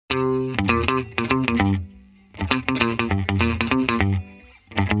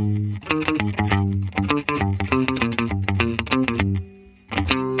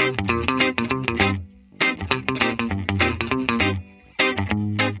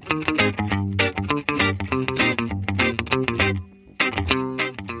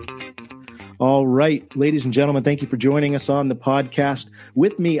right, ladies and gentlemen, thank you for joining us on the podcast.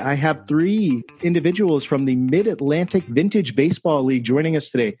 With me, I have three individuals from the Mid-Atlantic Vintage Baseball League joining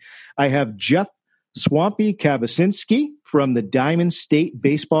us today. I have Jeff Swampy Kabasinski from the Diamond State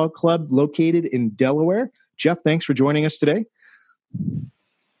Baseball Club located in Delaware. Jeff, thanks for joining us today.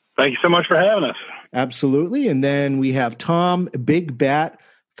 Thank you so much for having us. Absolutely. And then we have Tom Big Bat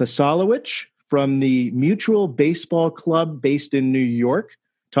Fasalowicz from the Mutual Baseball Club based in New York.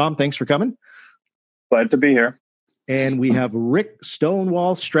 Tom, thanks for coming. Glad to be here. And we have Rick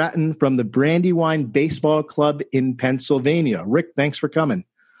Stonewall Stratton from the Brandywine Baseball Club in Pennsylvania. Rick, thanks for coming.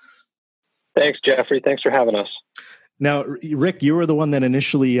 Thanks, Jeffrey. Thanks for having us. Now, Rick, you were the one that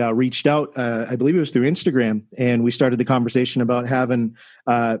initially reached out. I believe it was through Instagram, and we started the conversation about having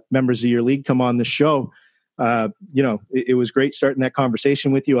members of your league come on the show. It was great starting that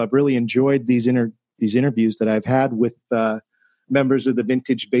conversation with you. I've really enjoyed these interviews that I've had with members of the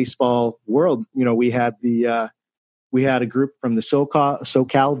vintage baseball world. You know, we had a group from the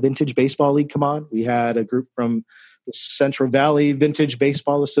SoCal Vintage Baseball League come on. We had a group from the Central Valley Vintage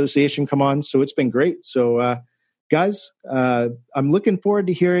Baseball Association come on. So it's been great. So, guys, I'm looking forward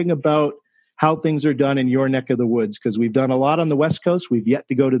to hearing about how things are done in your neck of the woods, because we've done a lot on the West Coast. We've yet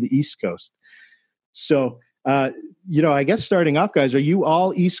to go to the East Coast. So, I guess starting off, guys, are you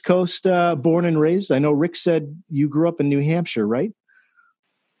all East Coast born and raised? I know Rick said you grew up in New Hampshire, right?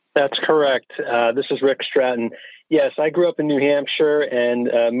 That's correct. This is Rick Stratton. Yes, I grew up in New Hampshire and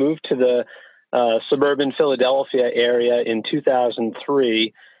moved to the suburban Philadelphia area in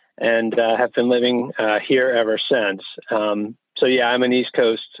 2003 and have been living here ever since. I'm an East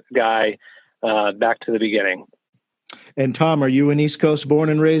Coast guy back to the beginning. And Tom, are you an East Coast born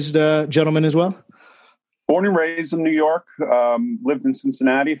and raised gentleman as well? Born and raised in New York, lived in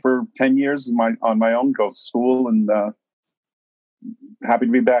Cincinnati for 10 years on my own, go to school, and happy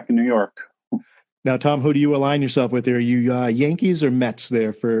to be back in New York. Now, Tom, who do you align yourself with? Are you Yankees or Mets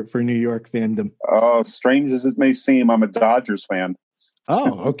there for New York fandom? Strange as it may seem, I'm a Dodgers fan.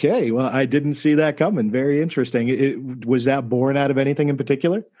 Oh, okay. Well, I didn't see that coming. Very interesting. Was that born out of anything in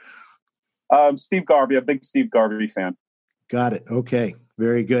particular? Steve Garvey, a big Steve Garvey fan. Got it. Okay.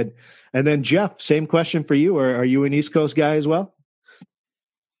 Very good. And then Jeff, same question for you. Are you an East Coast guy as well?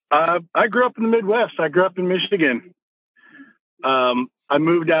 I grew up in the Midwest. I grew up in Michigan. I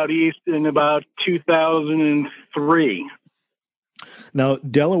moved out east in about 2003. Now,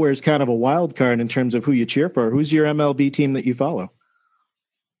 Delaware is kind of a wild card in terms of who you cheer for. Who's your MLB team that you follow?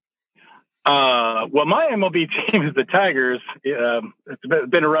 Well, my MLB team is the Tigers. It's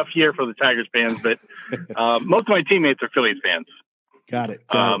been a rough year for the Tigers fans, but most of my teammates are Phillies fans. Got it.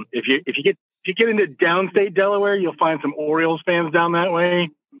 If you get into downstate Delaware, you'll find some Orioles fans down that way.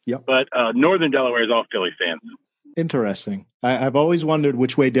 Yep. But northern Delaware is all Phillies fans. Interesting. I've always wondered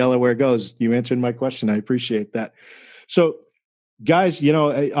which way Delaware goes. You answered my question. I appreciate that. So, guys,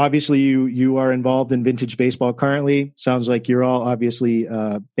 obviously you are involved in vintage baseball currently. Sounds like you're all obviously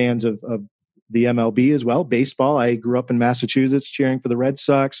fans of the MLB as well, baseball. I grew up in Massachusetts cheering for the Red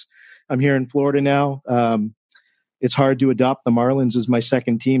Sox. I'm here in Florida now. It's hard to adopt the Marlins as my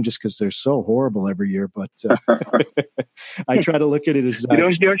second team just because they're so horrible every year. But I try to look at it as you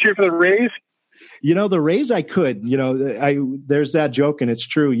don't cheer for the Rays. The Rays I could. There's that joke, and it's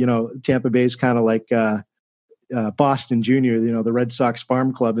true. Tampa Bay is kind of like Boston Junior. The Red Sox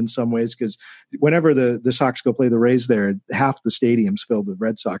farm club in some ways, because whenever the Sox go play the Rays there, half the stadium's filled with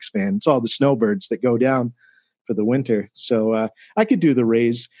Red Sox fans. It's all the snowbirds that go down for the winter. So I could do the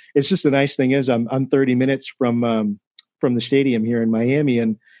Rays. It's just the nice thing is I'm 30 minutes from the stadium here in Miami,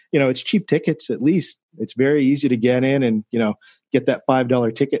 and it's cheap tickets. At least it's very easy to get in and get that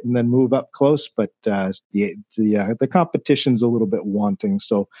 $5 ticket and then move up close. But the competition's a little bit wanting,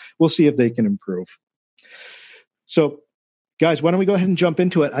 so we'll see if they can improve. So, guys, why don't we go ahead and jump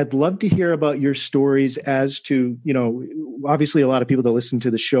into it? I'd love to hear about your stories as to obviously a lot of people that listen to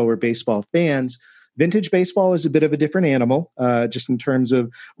the show are baseball fans. Vintage baseball is a bit of a different animal, just in terms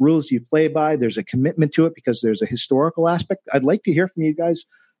of rules you play by. There's a commitment to it because there's a historical aspect. I'd like to hear from you guys.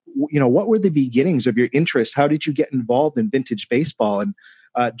 What were the beginnings of your interest? How did you get involved in vintage baseball? And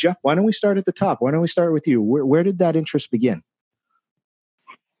Jeff, why don't we start at the top? Why don't we start with you? Where did that interest begin?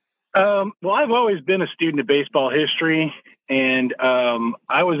 Well, I've always been a student of baseball history, and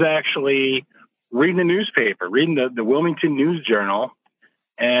I was actually reading the newspaper, reading the Wilmington News Journal.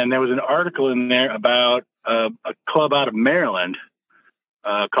 And there was an article in there about a club out of Maryland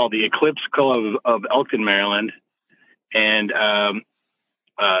called the Eclipse Club of Elkton, Maryland. And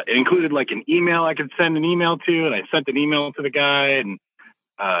it included like an email I could send an email to. And I sent an email to the guy. And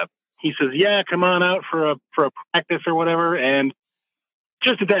he says, yeah, come on out for a practice or whatever. And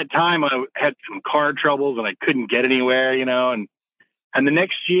just at that time, I had some car troubles and I couldn't get anywhere, and the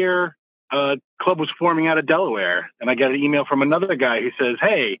next year, club was forming out of Delaware, and I got an email from another guy who says,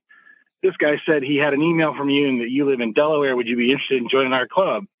 "Hey, this guy said he had an email from you and that you live in Delaware. Would you be interested in joining our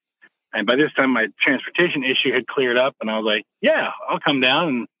club?" And by this time, my transportation issue had cleared up, and I was like, "Yeah, I'll come down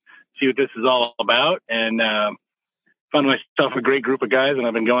and see what this is all about." And found myself a great group of guys, and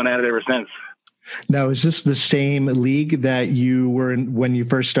I've been going at it ever since. Now, is this the same league that you were in when you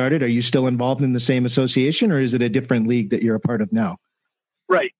first started? Are you still involved in the same association, or is it a different league that you're a part of now?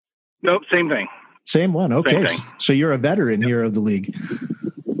 Right. Nope, same thing. Same one. Okay. Same. So you're a veteran here of the league.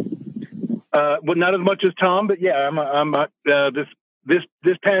 Well, not as much as Tom, but yeah,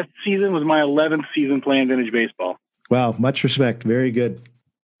 this past season was my 11th season playing vintage baseball. Wow, much respect. Very good.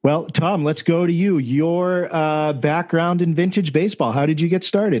 Well, Tom, let's go to you. Your background in vintage baseball. How did you get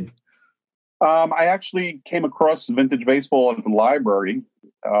started? I actually came across vintage baseball at the library.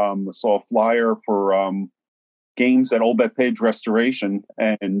 Saw a flyer for games at Old Bethpage Restoration,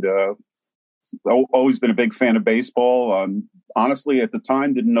 and always been a big fan of baseball. Honestly, at the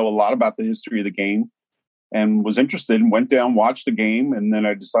time, didn't know a lot about the history of the game, and was interested and went down, watched the game, and then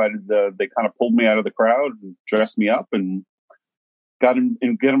I decided they kind of pulled me out of the crowd and dressed me up and get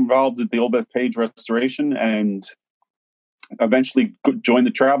involved at the Old Bethpage Restoration, and eventually joined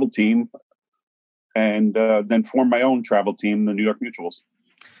the travel team, and then formed my own travel team, the New York Mutuals.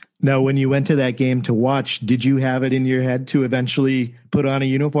 Now, when you went to that game to watch, did you have it in your head to eventually put on a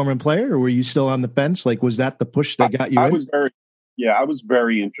uniform and play, or were you still on the fence? Like, was that the push that got you in? I was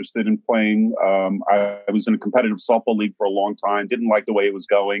very interested in playing. I was in a competitive softball league for a long time, didn't like the way it was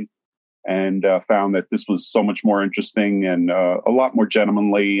going, and found that this was so much more interesting and a lot more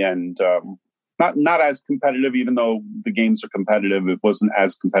gentlemanly, and not as competitive. Even though the games are competitive, it wasn't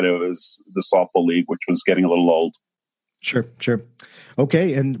as competitive as the softball league, which was getting a little old. Sure.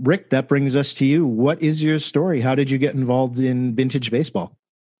 Okay, and Rick, that brings us to you. What is your story? How did you get involved in vintage baseball?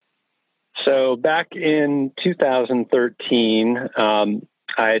 So back in 2013,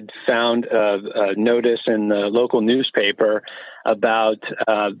 I'd found a notice in the local newspaper about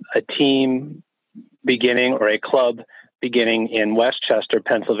a team beginning, or a club beginning, in Westchester,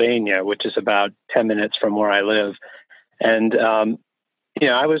 Pennsylvania, which is about 10 minutes from where I live. And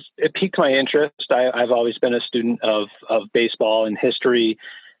it piqued my interest. I've always been a student of baseball and history,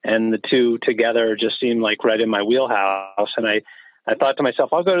 and the two together just seemed like right in my wheelhouse. And I thought to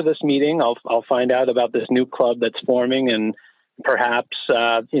myself, I'll go to this meeting. I'll find out about this new club that's forming, and perhaps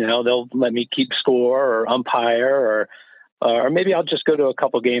they'll let me keep score or umpire, or maybe I'll just go to a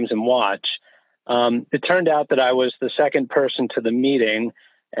couple games and watch. It turned out that I was the second person to the meeting.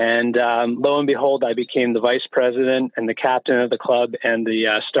 And lo and behold, I became the vice president and the captain of the club and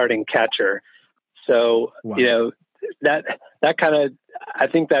the starting catcher. So, wow. That kind of, I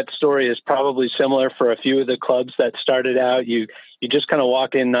think that story is probably similar for a few of the clubs that started out. You just kind of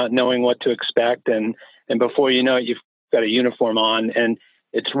walk in not knowing what to expect, and before you know it, you've got a uniform on, and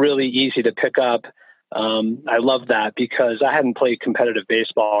it's really easy to pick up. I love that because I hadn't played competitive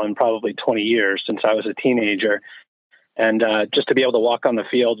baseball in probably 20 years since I was a teenager. And just to be able to walk on the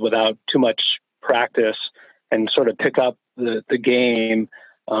field without too much practice and sort of pick up the game,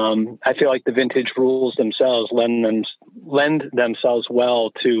 I feel like the vintage rules themselves lend themselves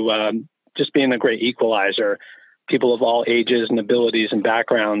well to just being a great equalizer. People of all ages and abilities and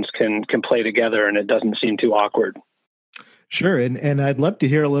backgrounds can play together, and it doesn't seem too awkward. Sure, and I'd love to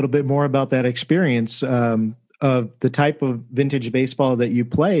hear a little bit more about that experience of the type of vintage baseball that you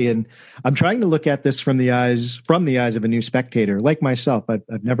play. And I'm trying to look at this from the eyes of a new spectator like myself.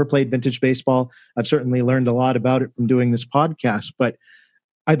 I've never played vintage baseball. I've certainly learned a lot about it from doing this podcast, but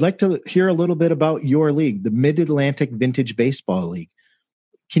I'd like to hear a little bit about your league, the Mid-Atlantic Vintage Baseball League.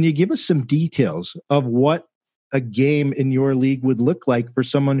 Can you give us some details of what a game in your league would look like for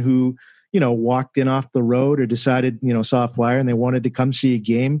someone who, walked in off the road or decided, saw a flyer and they wanted to come see a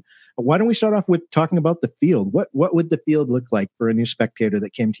game? Why don't we start off with talking about the field? What would the field look like for a new spectator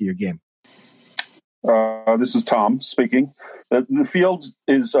that came to your game? This is Tom speaking. The field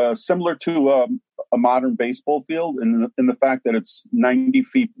is similar to a modern baseball field in the fact that it's 90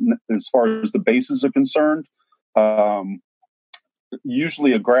 feet as far as the bases are concerned.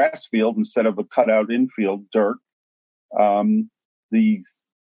 Usually a grass field instead of a cutout infield dirt.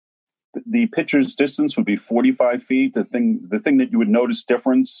 The pitcher's distance would be 45 feet. The thing that you would notice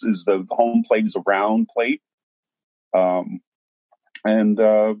difference is the home plate is a round plate. And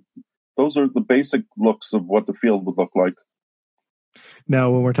those are the basic looks of what the field would look like. Now,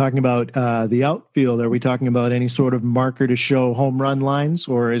 when we're talking about the outfield, are we talking about any sort of marker to show home run lines,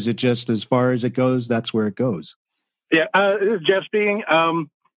 or is it just as far as it goes, that's where it goes? Yeah, this is Jeff speaking. Our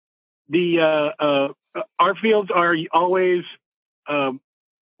fields are always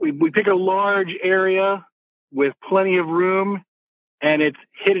we pick a large area with plenty of room, and it's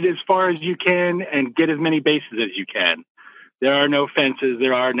hit it as far as you can and get as many bases as you can. There are no fences.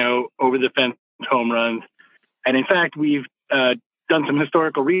 There are no over the fence home runs. And in fact, we've done some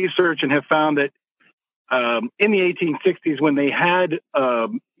historical research and have found that in the 1860s, when they had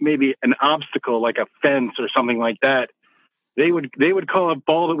maybe an obstacle like a fence or something like that, they would call a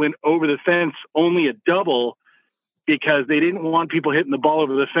ball that went over the fence only a double, because they didn't want people hitting the ball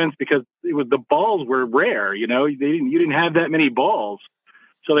over the fence, because the balls were rare. You didn't have that many balls,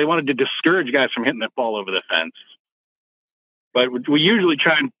 so they wanted to discourage guys from hitting that ball over the fence. But we usually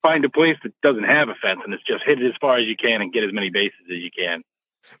try and find a place that doesn't have a fence, and it's just hit it as far as you can and get as many bases as you can.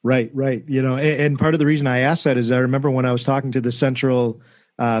 Right. And part of the reason I asked that is I remember when I was talking to the Central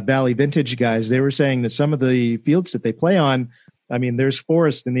Valley Vintage guys, they were saying that some of the fields that they play on, I mean, there's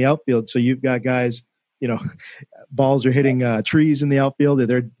forest in the outfield, so you've got guys, balls are hitting trees in the outfield.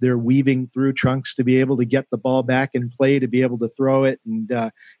 They're weaving through trunks to be able to get the ball back in play, to be able to throw it.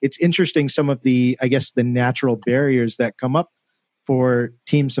 And it's interesting, some of the, I guess, the natural barriers that come up for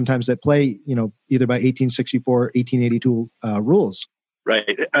teams sometimes that play, either by 1864 or 1882 rules. Right.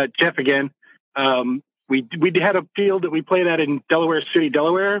 Jeff again. We had a field that we played at in Delaware City,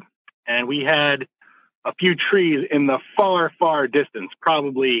 Delaware, and we had a few trees in the far, far distance,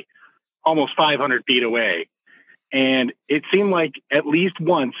 probably almost 500 feet away. And it seemed like at least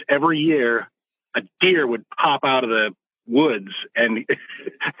once every year, a deer would pop out of the woods, and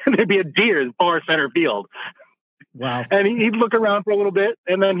there'd be a deer in far center field. Wow. And he'd look around for a little bit,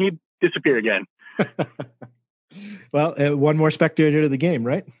 and then he'd disappear again. Well, one more spectator to the game,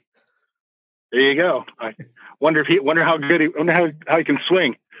 right? There you go. I wonder how he can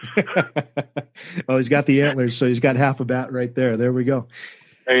swing. Well, he's got the antlers, so he's got half a bat right there. There we go.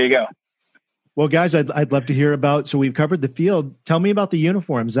 There you go. Well, guys, I'd love to hear about, so we've covered the field. Tell me about the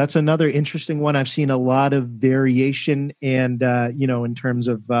uniforms. That's another interesting one. I've seen a lot of variation and, in terms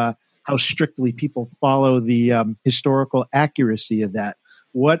of how strictly people follow the historical accuracy of that.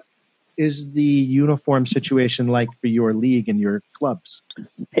 What is the uniform situation like for your league and your clubs?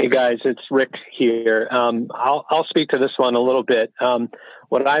 Hey guys, it's Rick here. I'll speak to this one a little bit.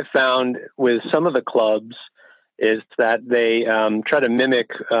 What I've found with some of the clubs is that they try to mimic,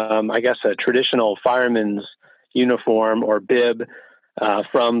 a traditional fireman's uniform or bib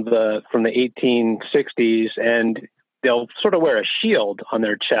from the 1860s, and they'll sort of wear a shield on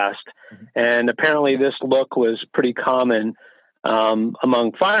their chest. Mm-hmm. And apparently, this look was pretty common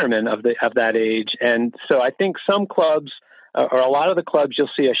among firemen of that age. And so, I think some clubs, or a lot of the clubs, you'll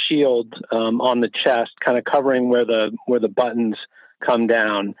see a shield on the chest, kind of covering where the buttons come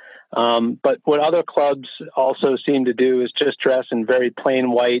down. But what other clubs also seem to do is just dress in very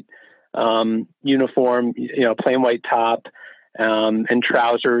plain white uniform, plain white top and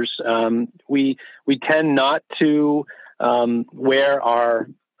trousers. We tend not to wear our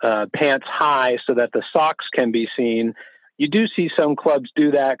pants high so that the socks can be seen. You do see some clubs do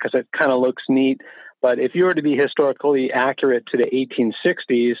that because it kind of looks neat. But if you were to be historically accurate to the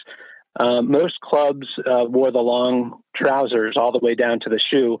 1860s, most clubs wore the long trousers all the way down to the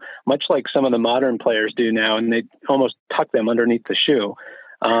shoe, much like some of the modern players do now, and they almost tuck them underneath the shoe.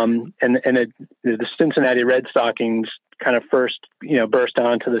 The Cincinnati Red Stockings kind of first, burst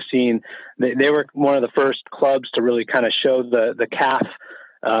onto the scene. They were one of the first clubs to really kind of show the calf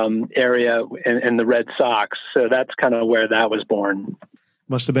area and the Red Sox. So that's kind of where that was born.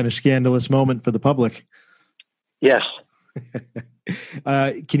 Must have been a scandalous moment for the public. Yes.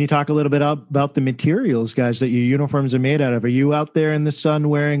 Can you talk a little bit about the materials, guys, that your uniforms are made out of? Are you out there in the sun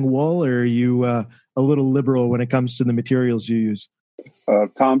wearing wool, or are you a little liberal when it comes to the materials you use?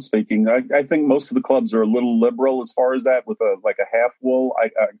 Tom speaking. I think most of the clubs are a little liberal as far as that, with a half wool.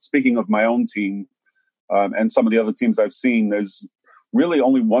 Speaking of my own team and some of the other teams I've seen, there's really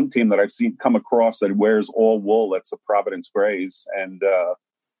only one team that I've seen come across that wears all wool. That's the Providence Grays, and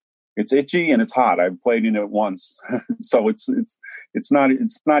it's itchy and it's hot. I've played in it once, so it's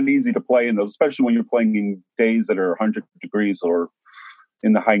not easy to play in those, especially when you're playing in days that are 100 degrees or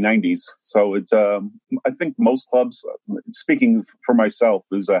in the high 90s. So it's I think most clubs, speaking for myself,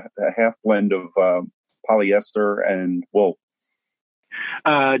 is a half blend of polyester and wool.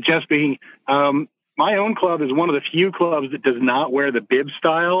 Just being my own club is one of the few clubs that does not wear the bib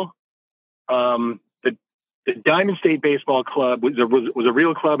style. The Diamond State Baseball Club was a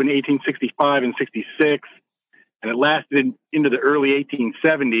real club in 1865 and 66, and it lasted into the early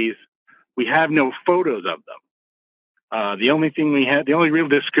 1870s. We have no photos of them. The only real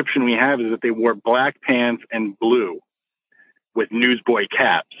description we have is that they wore black pants and blue with newsboy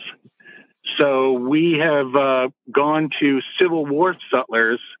caps. So we have gone to Civil War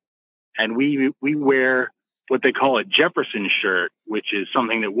sutlers, and we wear what they call a Jefferson shirt, which is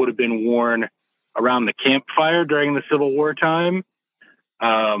something that would have been worn around the campfire during the Civil War time.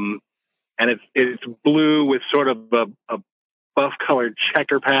 And it's blue with sort of a buff colored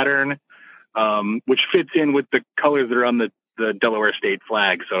checker pattern, which fits in with the colors that are on the Delaware state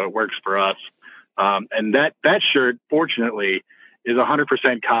flag. So it works for us. And that shirt, fortunately, is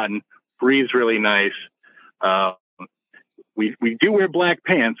 100% cotton, breathes really nice. We do wear black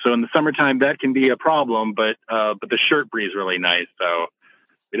pants, so in the summertime that can be a problem, but the shirt breathes really nice, so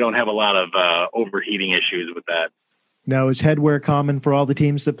we don't have a lot of overheating issues with that. Now, is headwear common for all the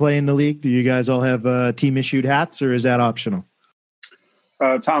teams that play in the league? Do you guys all have team-issued hats, or is that optional?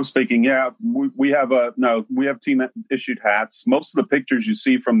 Tom speaking. Yeah, we have team-issued hats. Most of the pictures you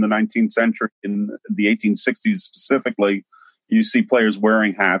see from the 19th century, in the 1860s specifically, you see players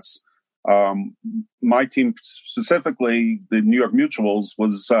wearing hats. My team specifically, the New York Mutuals,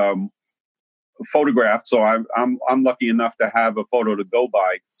 was photographed. So I'm lucky enough to have a photo to go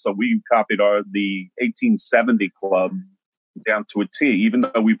by. So we copied the 1870 club down to a T. Even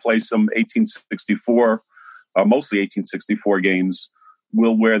though we play some 1864, mostly 1864 games,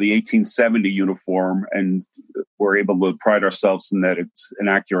 we'll wear the 1870 uniform, and we're able to pride ourselves in that it's an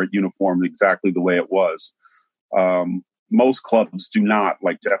accurate uniform, exactly the way it was. Most clubs do not,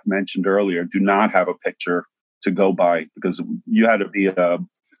 like Jeff mentioned earlier, do not have a picture to go by, because you had to be a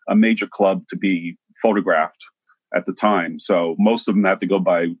major club to be photographed at the time. So most of them have to go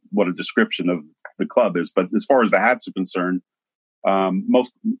by what a description of the club is. But as far as the hats are concerned,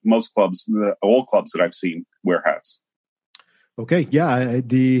 most clubs, all clubs that I've seen, wear hats. Okay, yeah,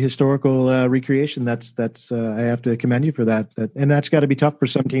 the historical recreation. That's I have to commend you for that. And that's got to be tough for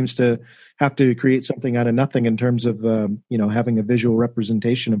some teams to have to create something out of nothing in terms of having a visual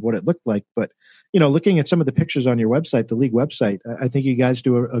representation of what it looked like. But looking at some of the pictures on your website, the league website, I think you guys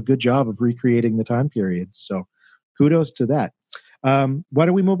do a good job of recreating the time periods. So kudos to that. Why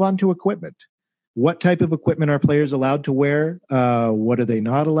don't we move on to equipment? What type of equipment are players allowed to wear? What are they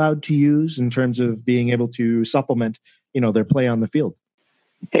not allowed to use in terms of being able to supplement their play on the field?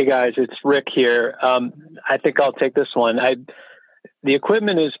 Hey guys, it's Rick here. I think I'll take this one. The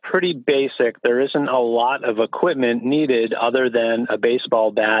equipment is pretty basic. There isn't a lot of equipment needed other than a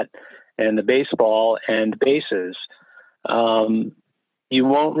baseball bat and the baseball and bases. You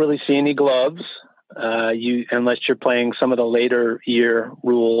won't really see any gloves, unless you're playing some of the later year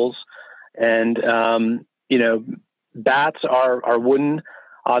rules. And, bats are wooden.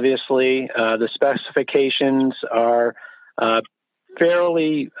 Obviously, the specifications are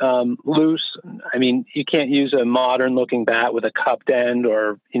fairly loose. I mean, you can't use a modern-looking bat with a cupped end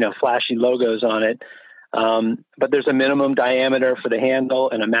or, flashy logos on it. But there's a minimum diameter for the handle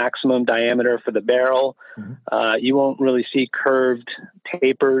and a maximum diameter for the barrel. Mm-hmm. You won't really see curved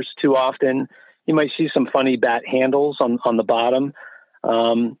tapers too often. You might see some funny bat handles on the bottom.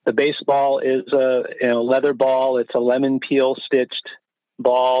 The baseball is a leather ball. It's a lemon peel stitched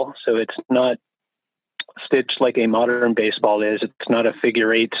ball, so it's not stitched like a modern baseball is. It's not a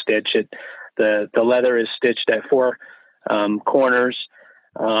figure eight stitch. The leather is stitched at four corners,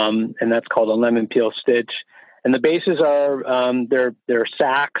 and that's called a lemon peel stitch. And the bases are they're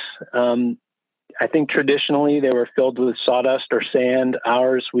sacks. I think traditionally they were filled with sawdust or sand.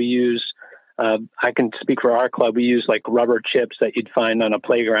 Ours, we use. I can speak for our club. We use like rubber chips that you'd find on a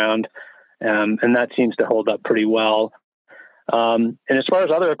playground, and that seems to hold up pretty well. And as far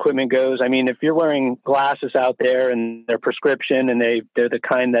as other equipment goes, I mean, if you're wearing glasses out there and they're prescription and they're the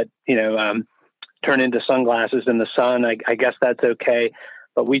kind that, turn into sunglasses in the sun, I guess that's okay.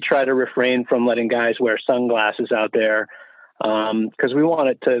 But we try to refrain from letting guys wear sunglasses out there, because we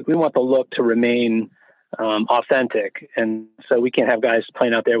want the look to remain authentic. And so we can't have guys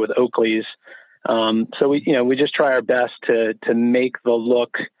playing out there with Oakleys. So we just try our best to make the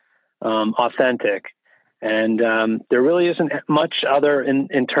look authentic. And there really isn't much other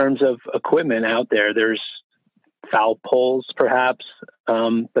in terms of equipment out there. There's foul poles, perhaps,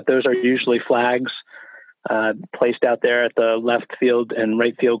 but those are usually flags placed out there at the left field and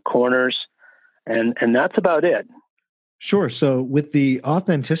right field corners. And that's about it. Sure. So with the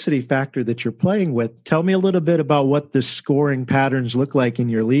authenticity factor that you're playing with, tell me a little bit about what the scoring patterns look like in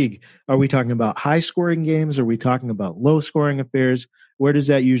your league. Are we talking about high scoring games? Are we talking about low scoring affairs? Where does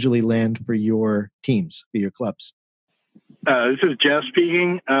that usually land for your teams, for your clubs? This is Jeff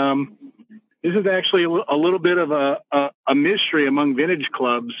speaking. This is actually a little bit of a mystery among vintage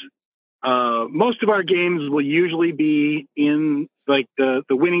clubs. most of our games will usually be in like the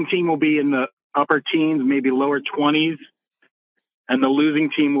winning team will be in the upper teens, maybe lower 20s, and the losing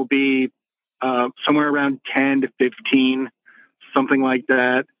team will be somewhere around 10 to 15, something like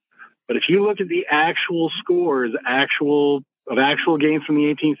that. But if you look at the actual scores, actual games from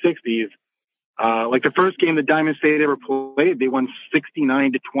the 1860s, like the first game that Diamond State ever played, they won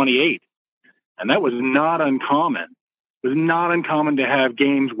 69-28, and that was not uncommon. It was not uncommon to have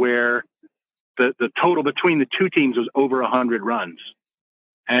games where the total between the two teams was over 100 runs.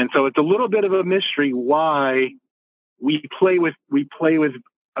 And so it's a little bit of a mystery why we play with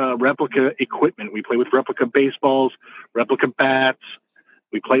replica equipment. We play with replica baseballs, replica bats.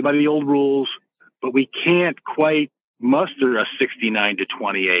 We play by the old rules, but we can't quite muster a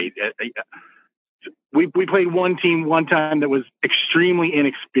 69-28. We played one team one time that was extremely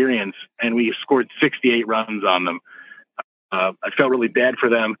inexperienced, and we scored 68 runs on them. I felt really bad for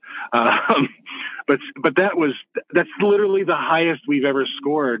them, but that's literally the highest we've ever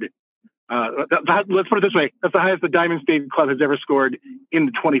scored. Let's put it this way: that's the highest the Diamond State Club has ever scored in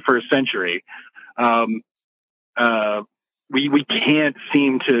the 21st century. We can't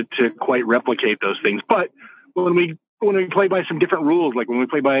seem to quite replicate those things. But when we play by some different rules, like when we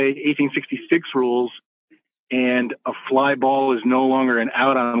play by 1866 rules, and a fly ball is no longer an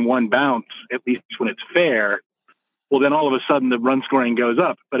out on one bounce, at least when it's fair, well, then all of a sudden the run scoring goes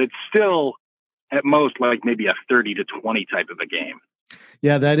up. But it's still at most like maybe a 30-20 type of a game.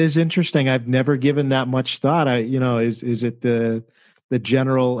 Yeah, that is interesting. I've never given that much thought. Is it the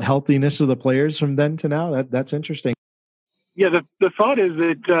general healthiness of the players from then to now? That's interesting. Yeah, the thought is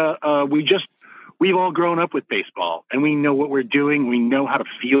that we've all grown up with baseball, and we know what we're doing. We know how to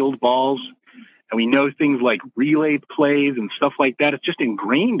field balls, and we know things like relay plays and stuff like that. It's just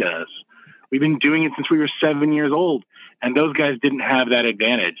ingrained in us. We've been doing it since we were 7 years old, and those guys didn't have that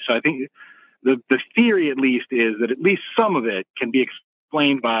advantage. So I think the theory, at least, is that at least some of it can be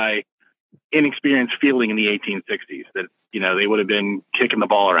explained by inexperienced fielding in the 1860s. That they would have been kicking the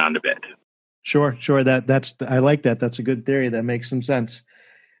ball around a bit. Sure. That's I like that. That's a good theory. That makes some sense.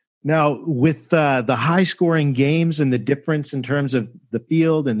 Now, with the high scoring games and the difference in terms of the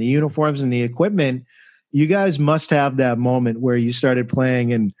field and the uniforms and the equipment, you guys must have that moment where you started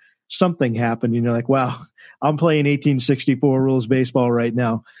playing and something happened. And you're like, wow, I'm playing 1864 rules baseball right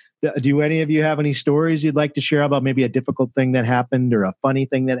now. Do any of you have any stories you'd like to share about maybe a difficult thing that happened or a funny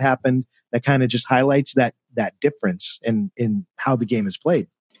thing that happened that kind of just highlights that difference in how the game is played?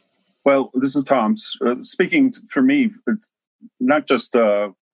 Well, this is Tom. Speaking for me, not just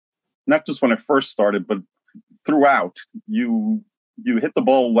when I first started, but throughout, you hit the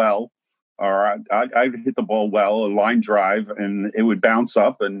ball well, or I hit the ball well, a line drive, and it would bounce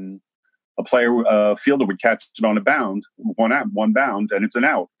up, and a fielder would catch it on a bound, one bound, and it's an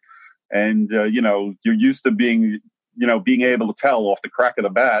out. And you're used to being able to tell off the crack of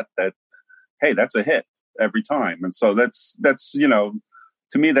the bat that, hey, that's a hit every time. And so that's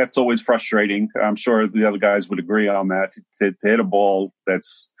to me, that's always frustrating. I'm sure the other guys would agree on that. To hit a ball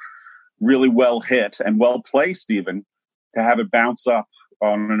that's really well hit and well placed, even to have it bounce up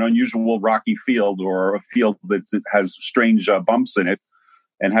on an unusual rocky field or a field that has strange bumps in it,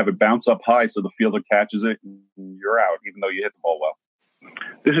 and have it bounce up high so the fielder catches it and you're out, even though you hit the ball well.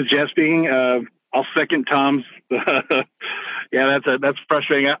 This is Jeff speaking. I'll second Tom's. Yeah, that's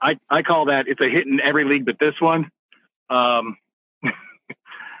frustrating. I call that it's a hit in every league but this one.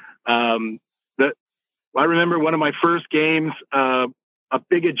 I remember one of my first games, a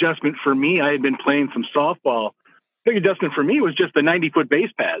big adjustment for me. I had been playing some softball. Big adjustment for me was just the 90-foot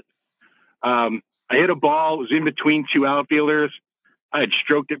base paths. I hit a ball. It was in between two outfielders. I had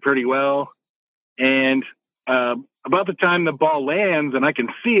stroked it pretty well. And about the time the ball lands and I can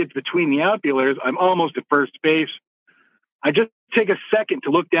see it's between the outfielders, I'm almost at first base. I just take a second to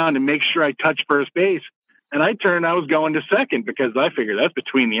look down and make sure I touch first base. And I was going to second because I figured that's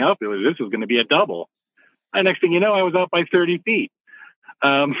between the outfielders. This was going to be a double. And next thing you know, I was out by 30 feet.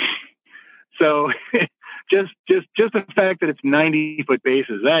 So just the fact that it's 90-foot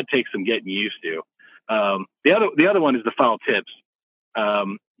bases, that takes some getting used to. The other one is the foul tips.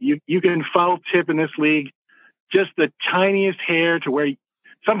 You can foul tip in this league just the tiniest hair to where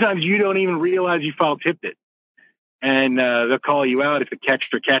sometimes you don't even realize you foul tipped it. And they'll call you out if the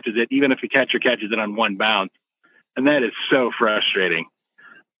catcher catches it, even if the catcher catches it on one bounce. And that is so frustrating.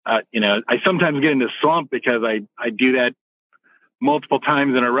 I sometimes get into a slump because I do that multiple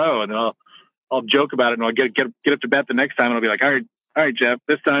times in a row, and I'll joke about it, and I'll get up to bat the next time, and I'll be like, all right, Jeff,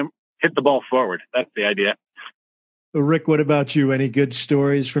 this time hit the ball forward. That's the idea. Well, Rick, what about you? Any good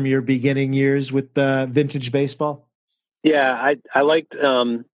stories from your beginning years with vintage baseball? Yeah, I liked.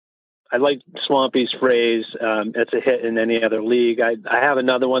 I like Swampy's phrase. It's a hit in any other league. I have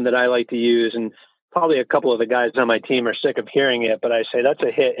another one that I like to use, and probably a couple of the guys on my team are sick of hearing it, but I say that's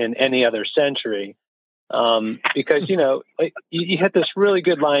a hit in any other century. Because, you hit this really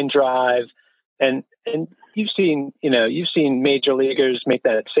good line drive, and you've seen major leaguers make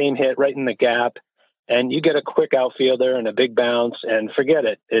that same hit right in the gap, and you get a quick outfielder and a big bounce, and forget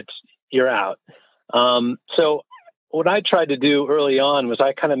it. You're out. So what I tried to do early on was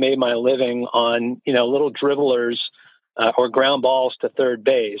I kind of made my living on, little dribblers or ground balls to third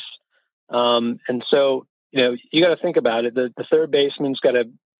base. And so, you got to think about it. The third baseman's got to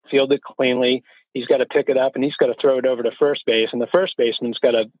field it cleanly. He's got to pick it up, and he's got to throw it over to first base. And the first baseman's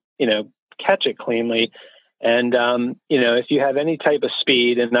got to, catch it cleanly. And, if you have any type of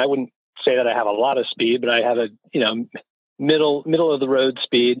speed, and I wouldn't say that I have a lot of speed, but I have a, middle of the road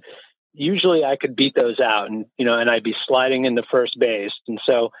speed, usually I could beat those out, and, and I'd be sliding into first base. And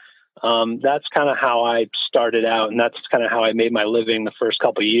so that's kind of how I started out, and that's kind of how I made my living the first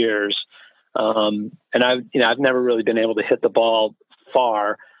couple of years. And I've never really been able to hit the ball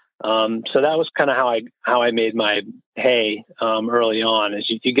far. So that was kind of how I made my hay early on, is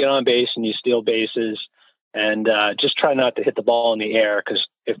you get on base and you steal bases, and just try not to hit the ball in the air, because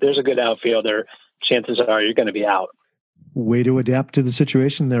if there's a good outfielder, chances are you're going to be out. Way to adapt to the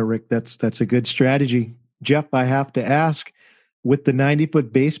situation there, Rick. That's a good strategy. Jeff, I have to ask, with the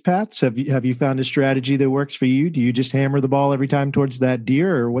 90-foot base paths, have you found a strategy that works for you? Do you just hammer the ball every time towards that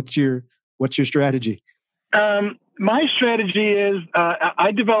deer, or what's your strategy? My strategy is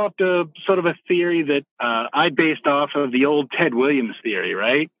I developed a sort of a theory that I based off of the old Ted Williams theory,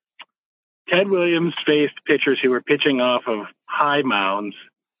 right? Ted Williams faced pitchers who were pitching off of high mounds,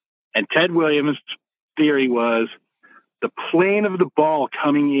 and Ted Williams' theory was the plane of the ball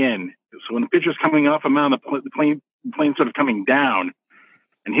coming in. So when the pitcher's coming off a mound, the plane sort of coming down.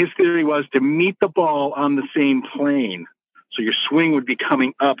 And his theory was to meet the ball on the same plane, so your swing would be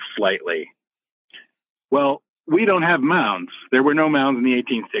coming up slightly. Well, we don't have mounds. There were no mounds in the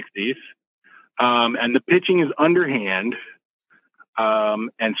 1860s. And the pitching is underhand.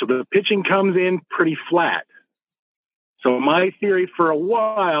 And so the pitching comes in pretty flat. So my theory for a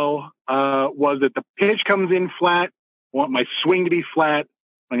while was that the pitch comes in flat. I want my swing to be flat.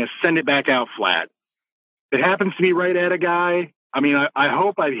 I'm going to send it back out flat. If it happens to be right at a guy, I mean, I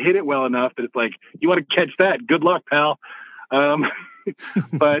hope I've hit it well enough that it's like, you want to catch that? Good luck, pal.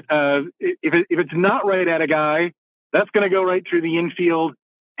 But if it's not right at a guy, that's going to go right through the infield,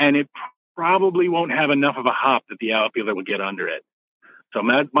 and it probably won't have enough of a hop that the outfielder will get under it. So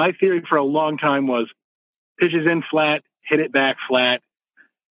my theory for a long time was pitches in flat, hit it back flat.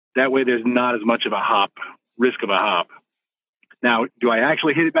 That way there's not as much of a risk of a hop. Now, do I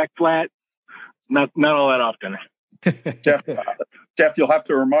actually hit it back flat? Not all that often. Jeff, you'll have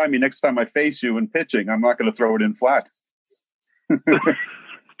to remind me next time I face you in pitching. I'm not going to throw it in flat.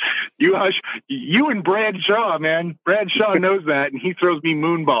 You and Brad Shaw, man. Brad Shaw knows that, and he throws me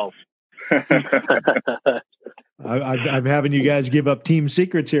moon balls. I'm having you guys give up team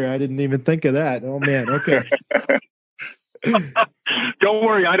secrets here. I didn't even think of that. Oh man. Okay. Don't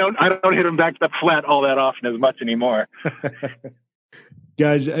worry. I don't hit him back to the flat all that often as much anymore.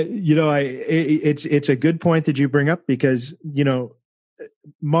 Guys, it's a good point that you bring up, because,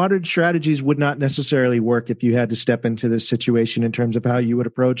 modern strategies would not necessarily work if you had to step into this situation in terms of how you would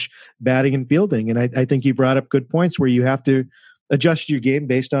approach batting and fielding. And I think you brought up good points where you have to adjust your game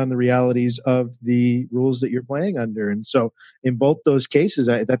based on the realities of the rules that you're playing under. And so in both those cases,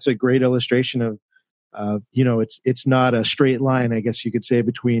 that's a great illustration of it's not a straight line, I guess you could say,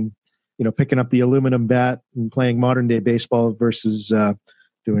 between, picking up the aluminum bat and playing modern day baseball versus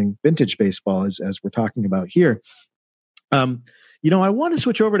doing vintage baseball as we're talking about here. I want to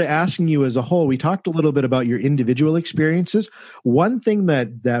switch over to asking you as a whole. We talked a little bit about your individual experiences. One thing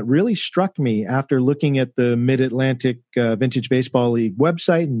that really struck me after looking at the Mid-Atlantic Vintage Baseball League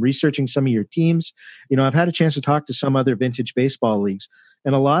website and researching some of your teams, I've had a chance to talk to some other vintage baseball leagues,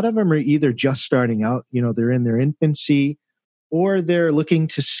 and a lot of them are either just starting out, they're in their infancy, or they're looking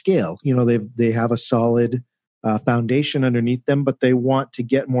to scale. They have a solid foundation underneath them, but they want to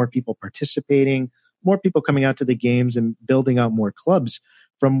get more people participating, more people coming out to the games, and building out more clubs.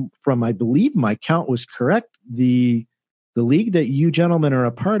 From I believe my count was correct, the league that you gentlemen are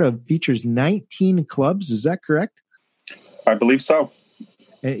a part of features 19 clubs. Is that correct? I believe so.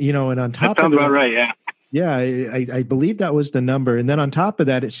 And on top that sounds of that, about right, yeah. Yeah, I believe that was the number. And then on top of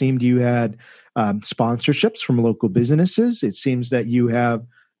that, it seemed you had sponsorships from local businesses. It seems that you have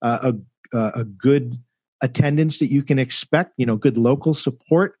a good attendance that you can expect, good local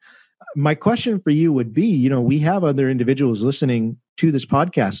support. My question for you would be, we have other individuals listening to this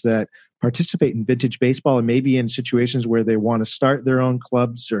podcast that participate in vintage baseball and maybe in situations where they want to start their own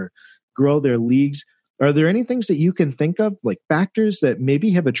clubs or grow their leagues. Are there any things that you can think of, like factors that maybe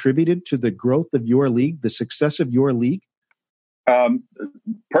have attributed to the growth of your league, the success of your league?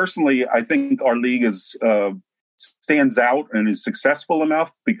 Personally, I think our league stands out and is successful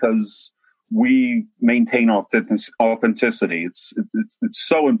enough because we maintain authenticity. It's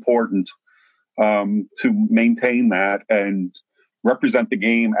so important to maintain that and represent the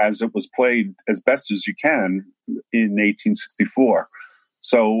game as it was played as best as you can in 1864.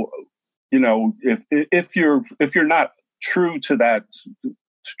 So, if you're not true to that,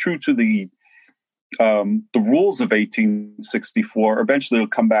 true to the rules of 1864, eventually it'll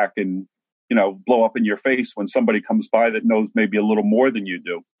come back and blow up in your face when somebody comes by that knows maybe a little more than you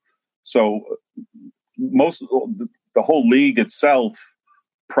do. So the whole league itself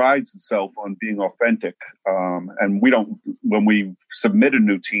prides itself on being authentic, and when we submit a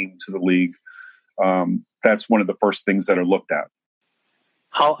new team to the league, that's one of the first things that are looked at.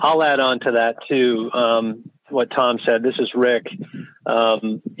 I'll add on to that too. What Tom said. This is Rick.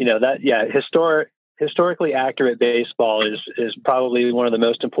 Historically accurate baseball is probably one of the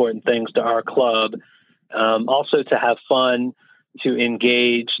most important things to our club. Also to have fun, to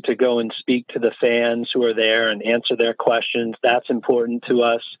engage, to go and speak to the fans who are there and answer their questions. That's important to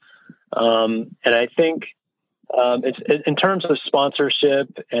us. And I think it's in terms of sponsorship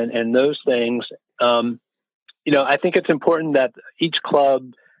and those things, I think it's important that each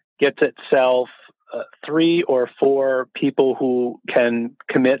club gets itself 3 or 4 people who can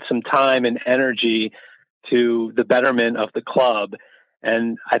commit some time and energy to the betterment of the club.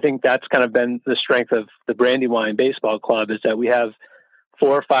 And I think that's kind of been the strength of the Brandywine Baseball Club, is that we have 4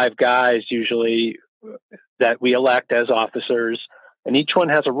 or 5 guys usually that we elect as officers, and each one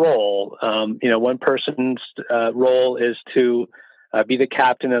has a role. One person's role is to be the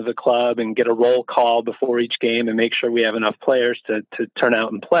captain of the club and get a roll call before each game and make sure we have enough players to turn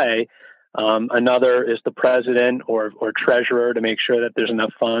out and play. Another is the president or treasurer to make sure that there's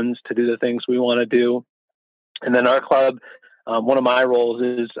enough funds to do the things we want to do. And then our club, one of my roles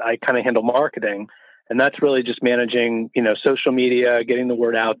is I kind of handle marketing, and that's really just managing, social media, getting the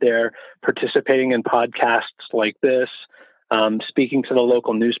word out there, participating in podcasts like this, speaking to the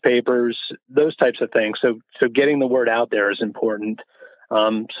local newspapers, those types of things. So getting the word out there is important,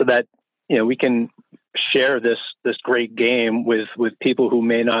 so that, we can share this great game with people who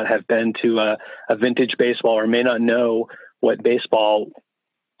may not have been to a vintage baseball or may not know what baseball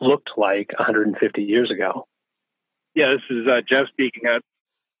looked like 150 years ago. Yeah, this is Jeff speaking.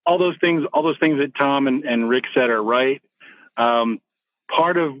 All those things that Tom and Rick said are right.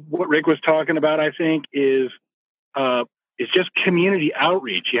 Part of what Rick was talking about, I think, is just community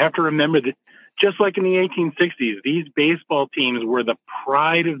outreach. You have to remember that just like in the 1860s, these baseball teams were the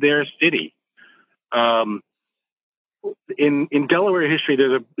pride of their city. In Delaware history,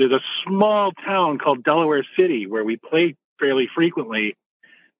 there's a small town called Delaware City where we played fairly frequently,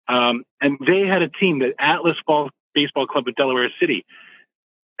 and they had a team, the Atlas Baseball Club of Delaware City.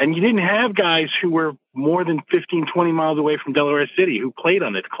 And you didn't have guys who were more than 15, 20 miles away from Delaware City who played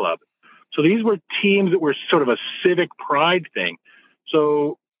on this club. So these were teams that were sort of a civic pride thing.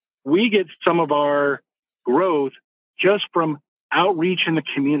 So we get some of our growth just from outreach in the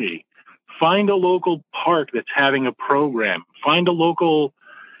community. Find a local park that's having a program. Find a local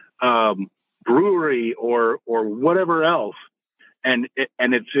brewery or whatever else. And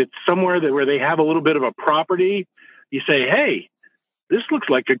it's somewhere where they have a little bit of a property. You say, hey, this looks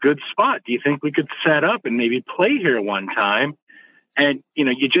like a good spot. Do you think we could set up and maybe play here one time? And,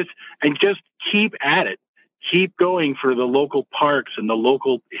 you just keep at it. Keep going for the local parks and the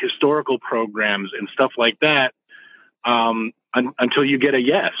local historical programs and stuff like that until you get a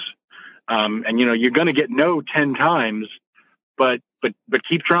yes. And, you're going to get no 10 times, but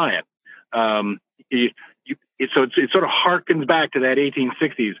keep trying. It sort of harkens back to that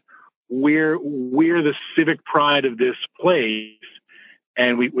 1860s. We're the civic pride of this place,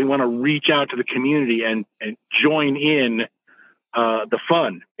 and we want to reach out to the community and join in the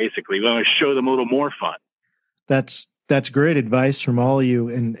fun, basically. We want to show them a little more fun. That's great advice from all of you.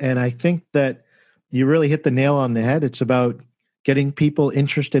 And I think that you really hit the nail on the head. It's about getting people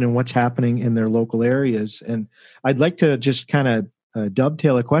interested in what's happening in their local areas. And I'd like to just kind of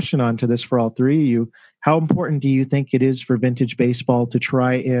dovetail a question onto this for all 3 of you. How important do you think it is for vintage baseball to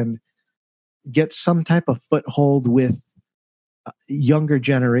try and get some type of foothold with younger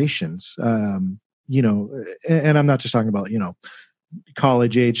generations? And I'm not just talking about,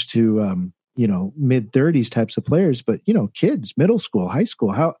 college age to mid 30s types of players, but, kids, middle school, high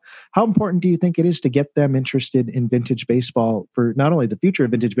school, how important do you think it is to get them interested in vintage baseball for not only the future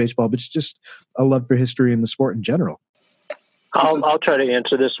of vintage baseball, but just a love for history and the sport in general? I'll try to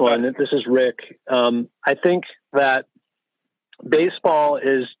answer this one. This is Rick. I think that baseball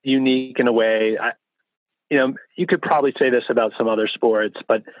is unique in a way. You could probably say this about some other sports,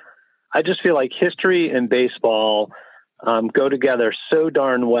 but I just feel like history and baseball go together so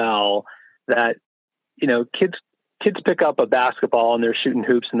darn well that, kids pick up a basketball and they're shooting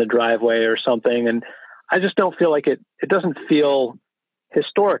hoops in the driveway or something. And I just don't feel like it doesn't feel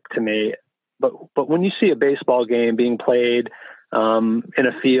historic to me. But when you see a baseball game being played in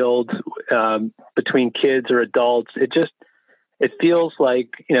a field between kids or adults, it feels like,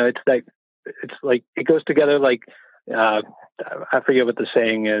 it's like it goes together like I forget what the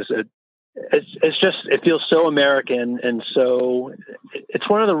saying is. It feels so American, and so it's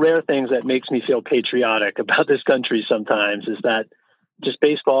one of the rare things that makes me feel patriotic about this country sometimes, is that just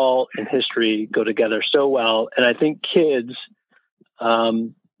baseball and history go together so well. And I think kids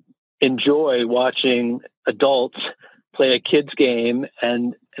enjoy watching adults play a kid's game,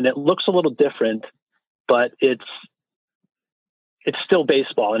 and it looks a little different, but it's still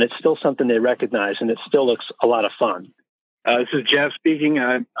baseball, and it's still something they recognize, and it still looks a lot of fun. This is Jeff speaking.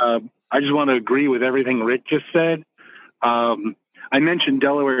 I just want to agree with everything Rick just said. I mentioned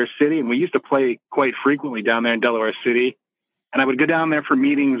Delaware City, and we used to play quite frequently down there in Delaware City. And I would go down there for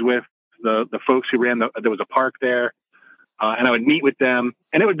meetings with the folks who ran there was a park there. And I would meet with them,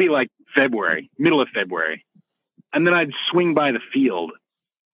 and it would be like middle of February. And then I'd swing by the field,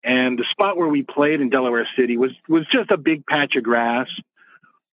 and the spot where we played in Delaware City was just a big patch of grass,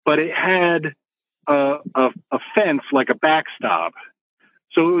 but it had a fence, like a backstop.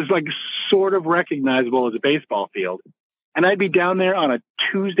 So it was like sort of recognizable as a baseball field. And I'd be down there on a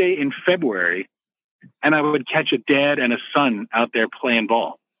Tuesday in February, and I would catch a dad and a son out there playing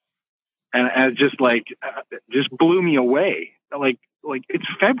ball. And it just blew me away. Like it's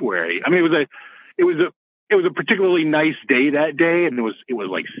February. I mean, it was a particularly nice day that day, and it was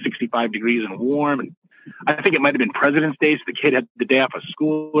like 65 degrees and warm. And I think it might have been President's Day, so the kid had the day off of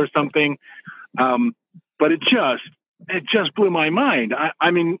school or something. But it just blew my mind.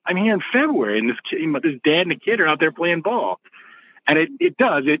 I mean, I'm here in February, and this dad and the kid are out there playing ball, and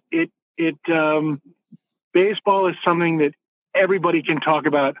baseball is something that everybody can talk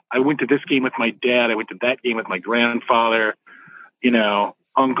about. I went to this game with my dad. I went to that game with my grandfather.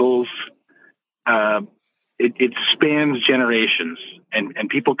 Uncles. It spans generations, and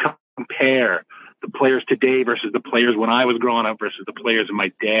people compare the players today versus the players when I was growing up versus the players in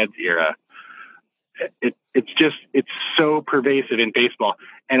my dad's era. It's so pervasive in baseball.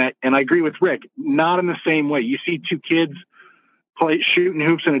 And I agree with Rick, not in the same way. You see two kids shooting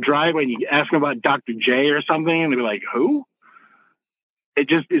hoops in a driveway, and you ask them about Dr. J or something, and they'll be like, who?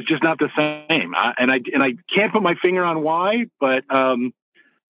 It's just not the same. And I can't put my finger on why, but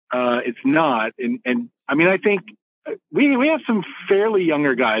it's not. And I mean, I think we have some fairly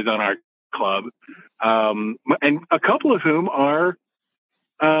younger guys on our club, and a couple of whom are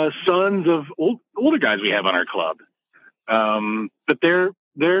sons of older guys we have on our club. But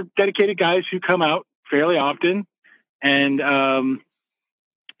they're dedicated guys who come out fairly often and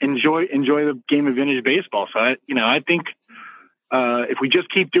enjoy the game of vintage baseball. So I think if we just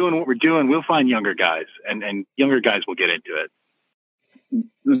keep doing what we're doing, we'll find younger guys, and younger guys will get into it.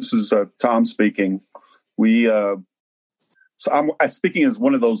 This is Tom speaking. So I'm speaking as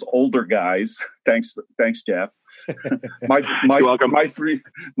one of those older guys. Thanks, Jeff. You're welcome. My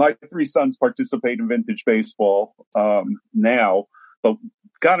three sons participate in vintage baseball now, but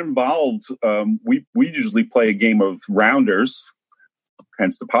got involved. We usually play a game of rounders,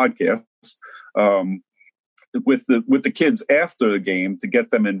 hence the podcast, with the kids after the game to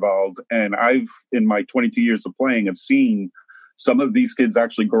get them involved. And I've, in my 22 years of playing, have seen some of these kids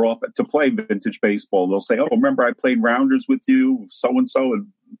actually grow up to play vintage baseball. They'll say, "Oh, remember I played rounders with you, so-and-so, and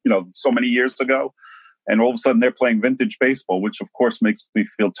so many years ago." And all of a sudden they're playing vintage baseball, which of course makes me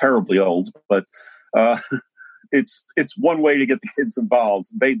feel terribly old. But it's one way to get the kids involved.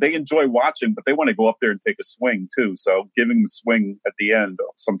 They enjoy watching, but they want to go up there and take a swing too. So giving the swing at the end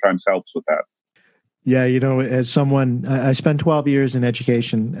sometimes helps with that. Yeah, as someone, I spent 12 years in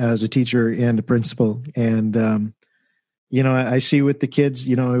education as a teacher and a principal, and I see with the kids,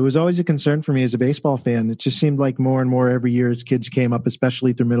 it was always a concern for me as a baseball fan. It just seemed like more and more every year as kids came up,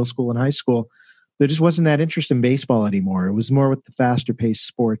 especially through middle school and high school, there just wasn't that interest in baseball anymore. It was more with the faster paced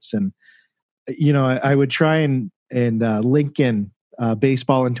sports. And, I would try and link in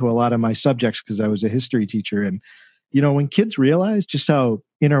baseball into a lot of my subjects because I was a history teacher. And, when kids realize just how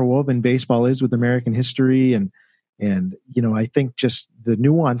interwoven baseball is with American history and I think just the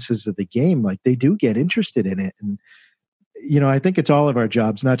nuances of the game, like they do get interested in it. And, I think it's all of our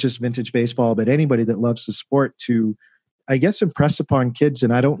jobs, not just Vintage Baseball, but anybody that loves the sport to, I guess, impress upon kids.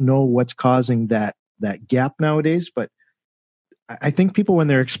 And I don't know what's causing that gap nowadays, but I think people, when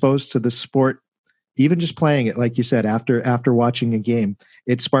they're exposed to the sport, even just playing it, like you said, after watching a game,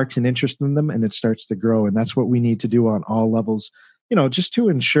 it sparks an interest in them and it starts to grow. And that's what we need to do on all levels, just to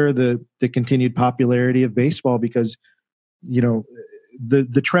ensure the continued popularity of baseball, because,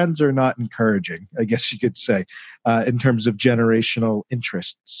 the trends are not encouraging, I guess you could say, in terms of generational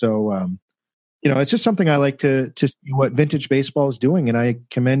interest. So, it's just something I like to see what Vintage Baseball is doing. And I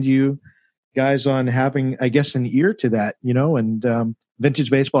commend you guys on having, I guess, an ear to that, and Vintage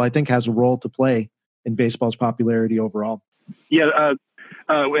Baseball, I think, has a role to play in baseball's popularity overall. Yeah.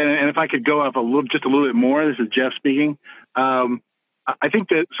 And if I could go up just a little bit more, this is Jeff speaking. I think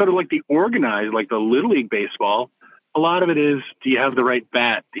that sort of like the organized, like the Little League baseball, a lot of it is, do you have the right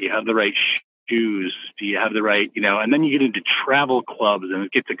bat? Do you have the right shoes? Do you have the right, and then you get into travel clubs and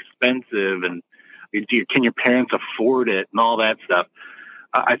it gets expensive, and can your parents afford it and all that stuff.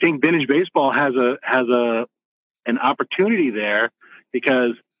 I think Vintage Baseball has an opportunity there,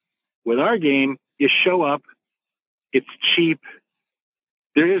 because with our game, you show up, it's cheap,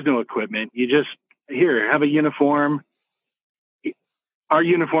 there is no equipment. You just, here, have a uniform. Our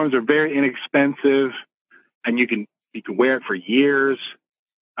uniforms are very inexpensive, and you can wear it for years.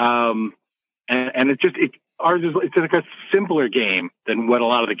 And ours is, it's like a simpler game than what a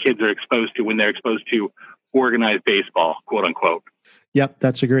lot of the kids are exposed to when they're exposed to organized baseball, quote unquote. Yep,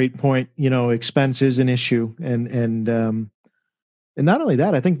 that's a great point. Expense is an issue, and not only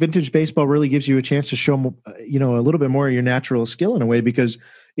that, I think Vintage Baseball really gives you a chance to show, a little bit more of your natural skill in a way, because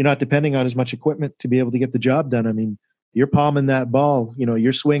you're not depending on as much equipment to be able to get the job done. I mean, you're palming that ball,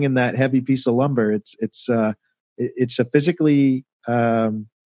 you're swinging that heavy piece of lumber. It's a physically, I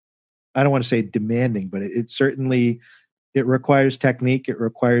don't want to say demanding, but it certainly, it requires technique. It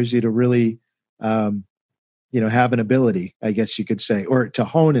requires you to really, have an ability, I guess you could say, or to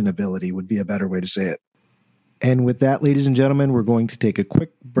hone an ability would be a better way to say it. And with that, ladies and gentlemen, we're going to take a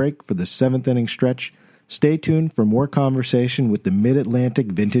quick break for the 7th inning stretch. Stay tuned for more conversation with the Mid-Atlantic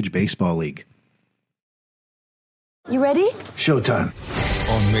Vintage Baseball League. You ready? Showtime.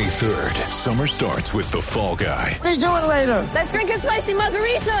 On May 3rd, summer starts with The Fall Guy. Let's do it later. Let's drink a spicy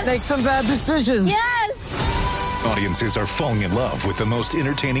margarita. Make some bad decisions. Yes. Audiences are falling in love with the most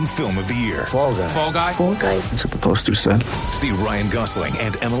entertaining film of the year. Fall Guy. Fall Guy? Fall Guy. That's what the poster said. See Ryan Gosling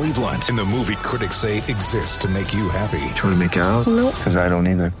and Emily Blunt in the movie critics say exists to make you happy. Trying to make it out? Nope. Because I don't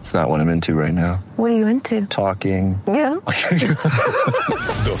either. It's not what I'm into right now. What are you into? Talking. Yeah.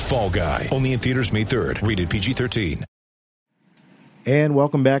 The Fall Guy. Only in theaters May 3rd. Rated PG-13. And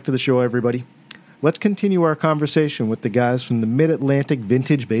welcome back to the show, everybody. Let's continue our conversation with the guys from the Mid-Atlantic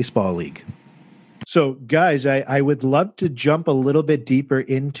Vintage Baseball League. So, guys, I would love to jump a little bit deeper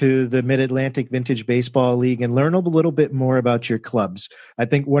into the Mid-Atlantic Vintage Baseball League and learn a little bit more about your clubs. I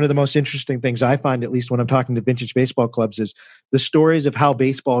think one of the most interesting things I find, at least when I'm talking to vintage baseball clubs, is the stories of how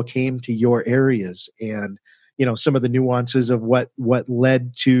baseball came to your areas and, some of the nuances of what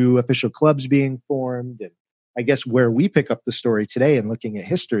led to official clubs being formed, and I guess where we pick up the story today and looking at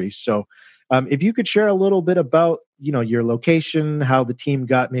history. So if you could share a little bit about, your location, how the team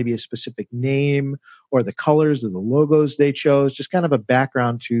got maybe a specific name or the colors or the logos they chose, just kind of a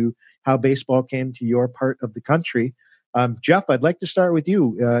background to how baseball came to your part of the country. Jeff, I'd like to start with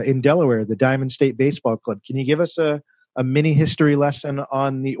you in Delaware, the Diamond State Baseball Club. Can you give us a mini history lesson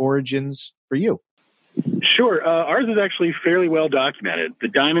on the origins for you? Sure. Ours is actually fairly well documented. The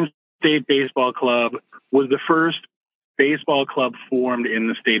Diamond State Baseball Club was the first baseball club formed in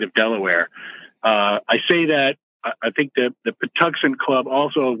the state of Delaware. I say that I think the Patuxent Club,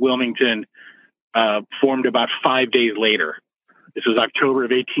 also of Wilmington, formed about 5 days later. This was October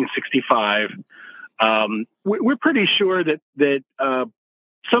of 1865. We're pretty sure that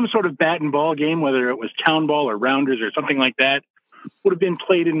some sort of bat and ball game, whether it was town ball or rounders or something like that, would have been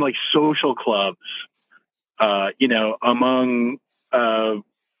played in like social clubs, among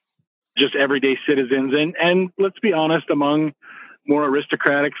just everyday citizens. And let's be honest, among more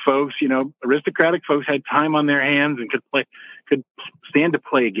aristocratic folks, aristocratic folks had time on their hands and could stand to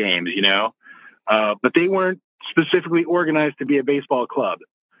play games, but they weren't specifically organized to be a baseball club.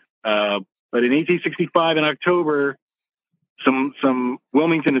 But in 1865 in October, some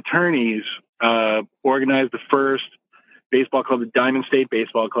Wilmington attorneys organized the first baseball club, the Diamond State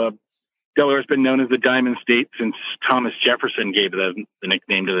Baseball Club. Delaware's been known as the Diamond State since Thomas Jefferson gave the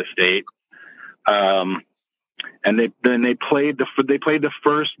nickname to the state. And they played the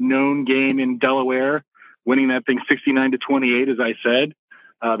first known game in Delaware, winning that thing 69-28, as I said.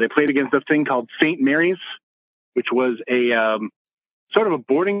 They played against a thing called St. Mary's, which was a sort of a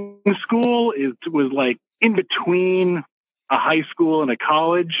boarding school. It was like in between a high school and a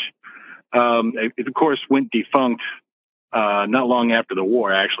college. It of course went defunct not long after the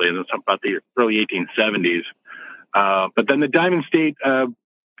war, actually, and it's about the early 1870s. But then the Diamond State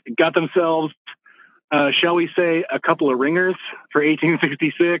got themselves, shall we say, a couple of ringers for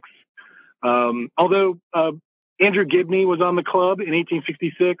 1866. Although Andrew Gibney was on the club in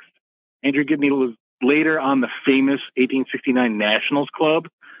 1866, Andrew Gibney was later on the famous 1869 Nationals Club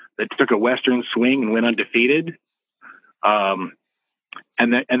that took a Western swing and went undefeated. And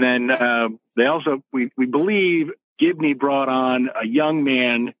then they also, we believe, Gibney brought on a young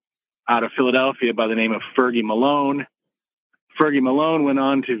man out of Philadelphia by the name of Fergie Malone. Fergie Malone went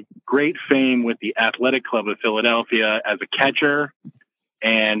on to great fame with the Athletic Club of Philadelphia as a catcher.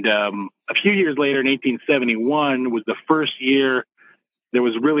 And a few years later, in 1871, was the first year there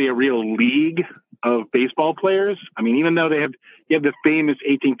was really a real league of baseball players. I mean, even though you have the famous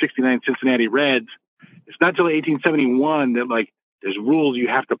 1869 Cincinnati Reds, it's not till 1871 that, like, there's rules. You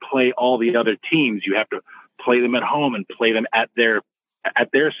have to play all the other teams. You have to play them at home and play them at their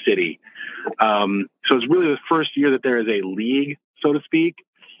city. So it's really the first year that there is a league, so to speak.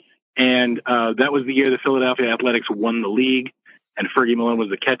 And that was the year the Philadelphia Athletics won the league, and Fergie Malone was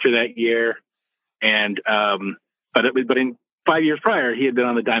the catcher that year. And but in 5 years prior, he had been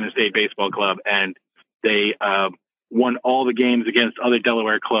on the Diamond State Baseball Club, and they won all the games against other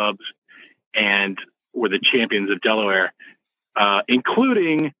Delaware clubs and were the champions of Delaware,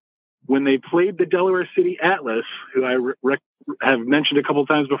 including when they played the Delaware City Atlas, who I have mentioned a couple of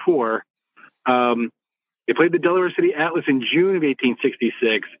times before. They played the Delaware City Atlas in June of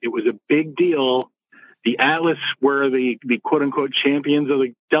 1866. It was a big deal. The Atlas were the quote-unquote champions of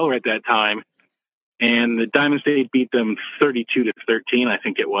the Delaware at that time, and the Diamond State beat them 32-13, I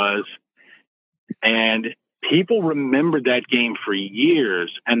think it was. And people remembered that game for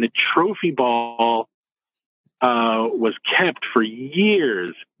years, and the trophy ball was kept for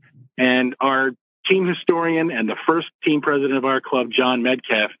years. And our team historian and the first team president of our club, John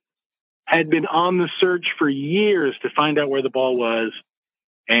Metcalf, had been on the search for years to find out where the ball was.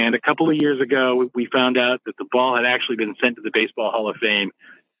 And a couple of years ago, we found out that the ball had actually been sent to the Baseball Hall of Fame.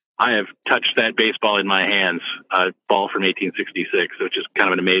 I have touched that baseball in my hands, a ball from 1866, which is kind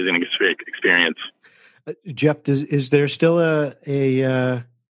of an amazing experience. Jeff, is there still this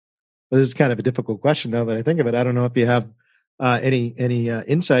is kind of a difficult question now that I think of it. I don't know if you have any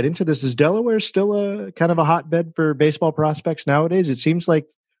insight into this. Is Delaware still a kind of a hotbed for baseball prospects nowadays? It seems like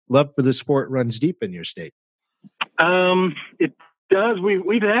love for the sport runs deep in your state. It does.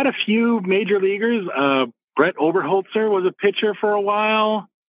 We've had a few major leaguers. Brett Oberholzer was a pitcher for a while.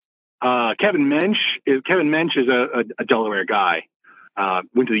 Kevin Mensch is a Delaware guy.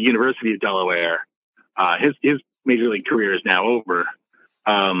 Went to the University of Delaware. His major league career is now over.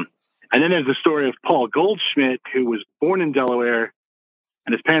 And then there's the story of Paul Goldschmidt, who was born in Delaware,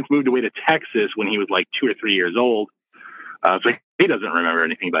 and his parents moved away to Texas when he was like 2 or 3 years old. So he doesn't remember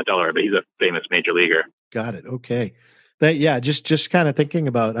anything about Delaware, but he's a famous major leaguer. Got it. Okay. Just kind of thinking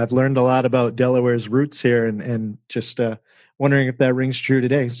about, I've learned a lot about Delaware's roots here, and just wondering if that rings true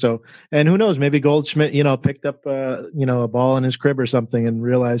today. So, and who knows, maybe Goldschmidt, picked up, a ball in his crib or something and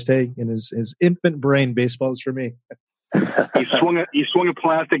realized, hey, in his infant brain, baseball is for me. He swung a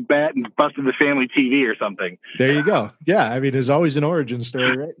plastic bat and busted the family TV or something. There you go. Yeah. I mean, there's always an origin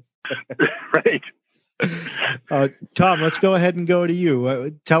story, right? Right. Tom, let's go ahead and go to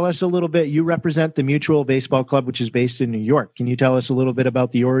you. Tell us a little bit. You represent the Mutual Baseball Club, which is based in New York. Can you tell us a little bit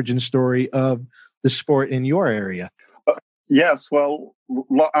about the origin story of the sport in your area? Yes. Well,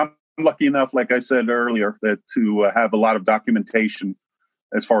 I'm lucky enough, like I said earlier, to have a lot of documentation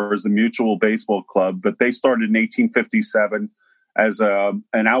as far as the Mutual Baseball Club. But they started in 1857 as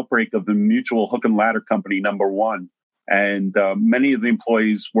an outbreak of the Mutual Hook and Ladder Company #1. And many of the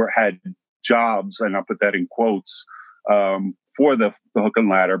employees had jobs, and I'll put that in quotes, for the hook and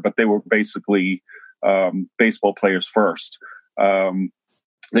ladder, but they were basically baseball players first.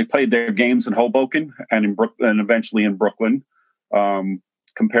 They played their games in Hoboken and in Brooklyn, and eventually in Brooklyn,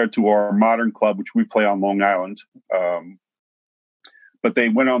 compared to our modern club, which we play on Long Island. But they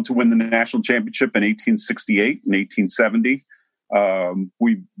went on to win the national championship in 1868 and 1870.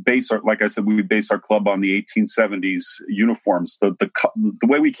 We base our club on the 1870s uniforms. The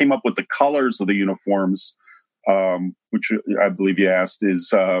way we came up with the colors of the uniforms, which I believe you asked, is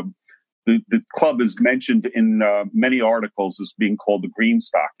the club is mentioned in many articles as being called the Green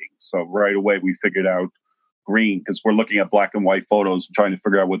Stocking. So right away we figured out green because we're looking at black and white photos and trying to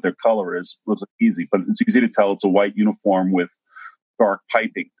figure out what their color is. It wasn't easy, but it's easy to tell it's a white uniform with dark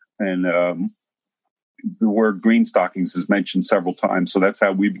piping. And the word green stockings is mentioned several times. So that's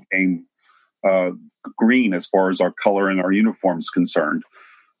how we became green as far as our color and our uniform is concerned.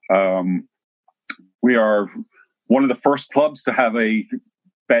 We are one of the first clubs to have a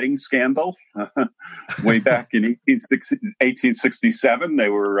betting scandal way back in 1867. They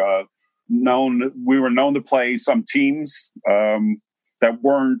were we were known to play some teams that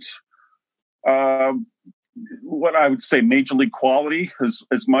weren't what I would say major league quality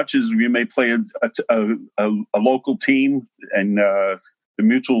as much as we may play a local team, and the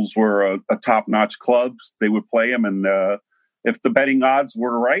Mutuals were a top-notch club. They would play them, and if the betting odds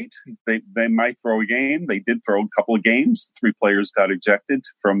were right, they might throw a game. They did throw a couple of games. 3 players got ejected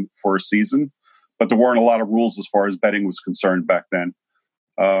for a season, but there weren't a lot of rules as far as betting was concerned back then.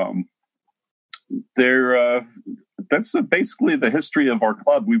 That's basically the history of our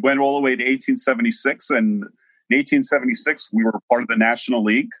club. We went all the way to 1876, and in 1876 we were part of the National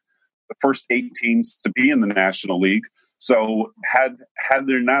League, the first 8 teams to be in the National League. So had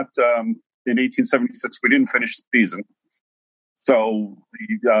there not in 1876 we didn't finish the season. So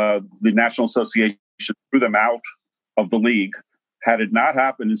the National Association threw them out of the league. Had it not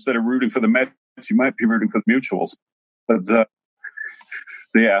happened, instead of rooting for the Mets, you might be rooting for the Mutuals. But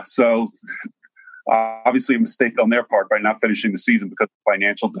so obviously a mistake on their part by not finishing the season because of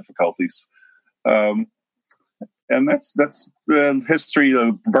financial difficulties. And that's the history,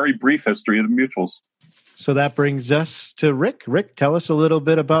 a very brief history of the Mutuals. So that brings us to Rick. Rick, tell us a little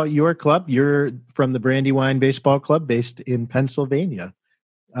bit about your club. You're from the Brandywine Baseball Club based in Pennsylvania.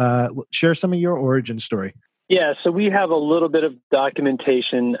 Share some of your origin story. Yeah, so we have a little bit of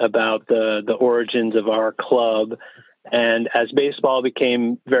documentation about the origins of our club. And as baseball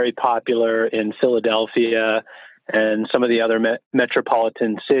became very popular in Philadelphia and some of the other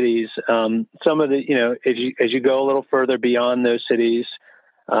metropolitan cities, some of the, as you go a little further beyond those cities,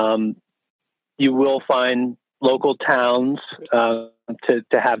 you will find local towns to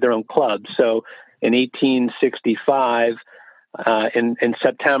have their own clubs. So in 1865, in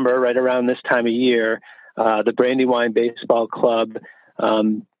September, right around this time of year, the Brandywine Baseball Club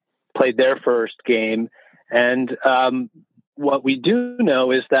played their first game. And what we do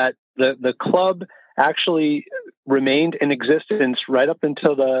know is that the club actually remained in existence right up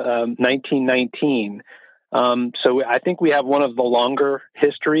until the 1919. So I think we have one of the longer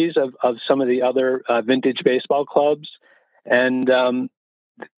histories of some of the other vintage baseball clubs. And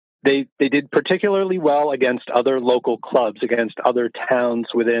they did particularly well against other local clubs, against other towns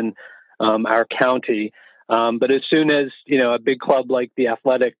within our county. But as soon as, a big club like the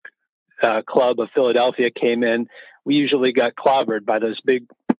Athletic Club of Philadelphia came in, we usually got clobbered by those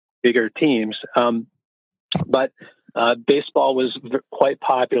bigger teams. But baseball was quite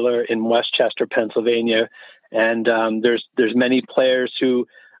popular in Westchester, Pennsylvania, and there's many players who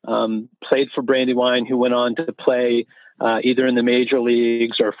played for Brandywine who went on to play either in the major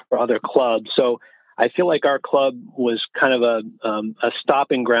leagues or for other clubs. So I feel like our club was kind of a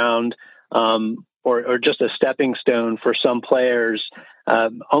stopping ground or just a stepping stone for some players,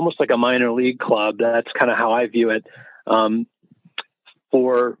 almost like a minor league club. That's kind of how I view it,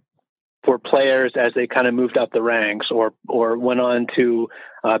 for players as they kind of moved up the ranks or went on to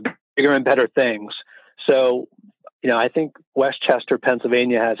bigger and better things. So, I think Westchester,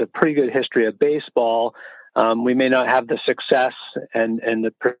 Pennsylvania has a pretty good history of baseball. We may not have the success and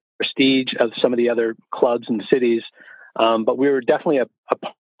the prestige of some of the other clubs and cities, but we were definitely a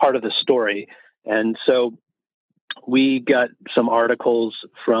part of the story. And so we got some articles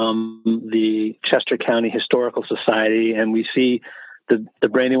from the Chester County Historical Society, and we see the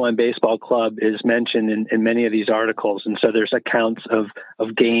Brandywine Baseball Club is mentioned in many of these articles. And so there's accounts of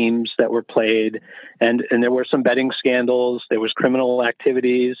games that were played, and there were some betting scandals. There was criminal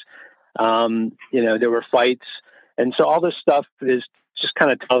activities. There were fights. And so all this stuff is just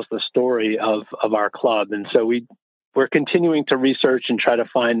kind of tells the story of our club. And so we're continuing to research and try to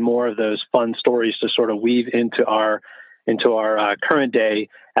find more of those fun stories to sort of weave into our current day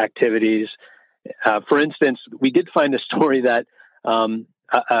activities. For instance, we did find a story that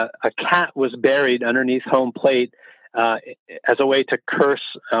a cat was buried underneath home plate as a way to curse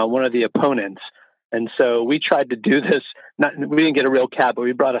one of the opponents. And so we tried to do this. We didn't get a real cat, but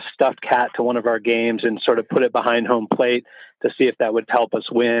we brought a stuffed cat to one of our games and sort of put it behind home plate to see if that would help us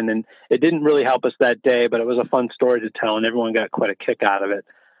win. And it didn't really help us that day, but it was a fun story to tell, and everyone got quite a kick out of it.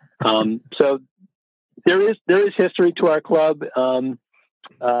 So there is history to our club.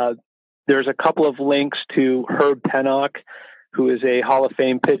 There's a couple of links to Herb Pennock, who is a Hall of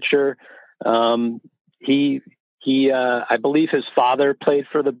Fame pitcher. I believe his father played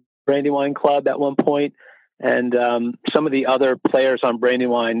for the Brandywine Club at one point, and some of the other players on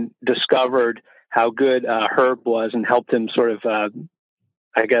Brandywine discovered how good Herb was and helped him sort of,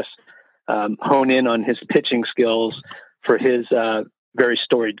 hone in on his pitching skills for his very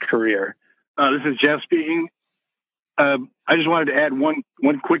storied career. This is Jeff speaking. I just wanted to add one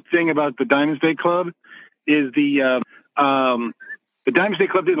quick thing about the Diamond State Club is the Diamond State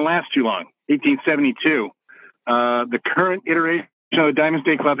Club didn't last too long. 1872. The current iteration of the Diamond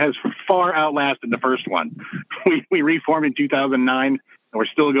State Club has far outlasted the first one. We reformed in 2009, and we're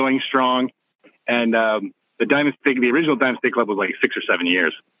still going strong. And the original Diamond State Club was like 6 or 7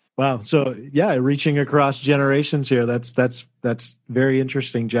 years. Wow. So yeah, reaching across generations here. That's very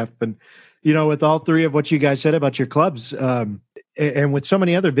interesting, Jeff. And with all three of what you guys said about your clubs, and with so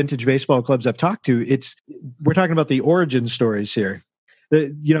many other vintage baseball clubs I've talked to, we're talking about the origin stories here.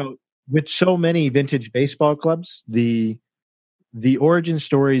 With so many vintage baseball clubs, the origin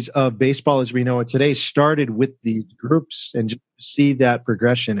stories of baseball as we know it today started with these groups, and just to see that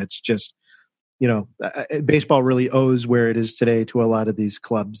progression, it's just, baseball really owes where it is today to a lot of these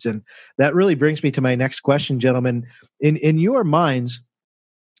clubs. And that really brings me to my next question, gentlemen. In your minds,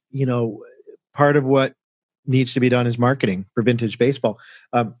 part of what needs to be done is marketing for vintage baseball.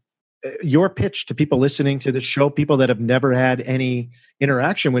 Your pitch to people listening to the show, people that have never had any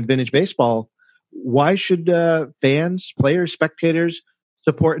interaction with vintage baseball, why should fans, players, spectators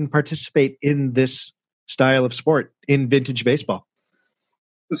support and participate in this style of sport in vintage baseball?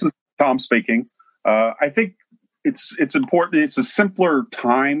 This is Tom speaking. I think it's important. It's a simpler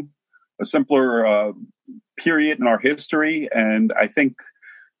time, a simpler period in our history, and I think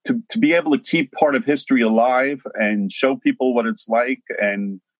to be able to keep part of history alive and show people what it's like,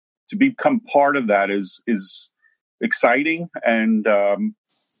 and to become part of that is exciting and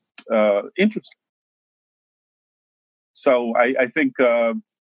interesting. So I think some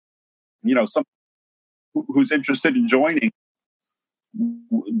who's interested in joining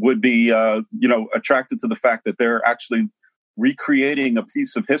would be attracted to the fact that they're actually recreating a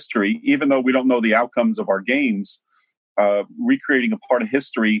piece of history, even though we don't know the outcomes of our games. Recreating a part of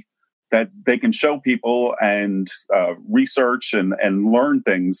history that they can show people and research and learn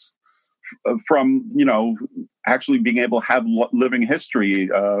things from, actually being able to have living history.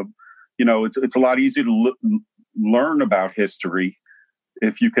 It's a lot easier to learn about history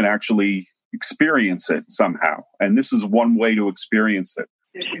if you can actually experience it somehow. And this is one way to experience it.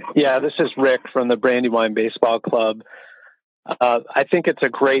 Yeah, this is Rick from the Brandywine Baseball Club. I think it's a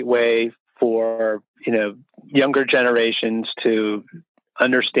great way for, younger generations to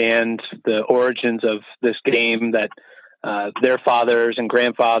understand the origins of this game that their fathers and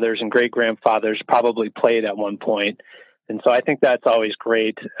grandfathers and great-grandfathers probably played at one point. And so I think that's always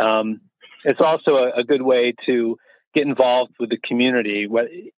great. It's also a good way to get involved with the community.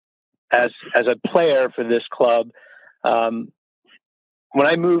 As a player for this club, when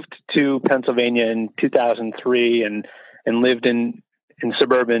I moved to Pennsylvania in 2003 and lived in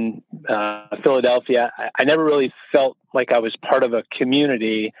suburban Philadelphia, I never really felt like I was part of a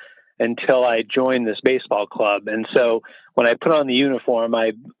community until I joined this baseball club. And so when I put on the uniform,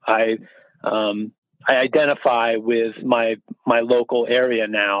 I identify with my local area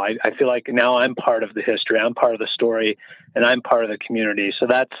now. I feel like now I'm part of the history, I'm part of the story, and I'm part of the community. So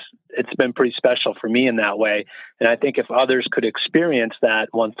it's been pretty special for me in that way. And I think if others could experience that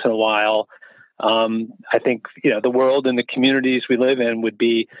once in a while, I think, the world and the communities we live in would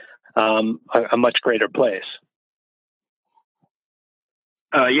be a much greater place.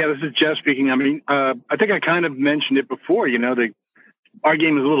 This is Jeff speaking. I mean, I think I kind of mentioned it before. Our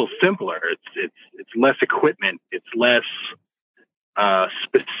game is a little simpler. It's less equipment. It's less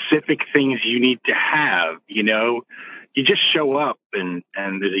specific things you need to have. You just show up and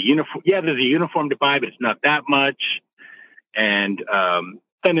there's a uniform. Yeah, there's a uniform to buy, but it's not that much. And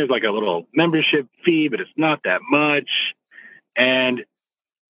then there's like a little membership fee, but it's not that much. And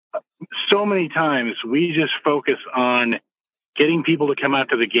so many times we just focus on getting people to come out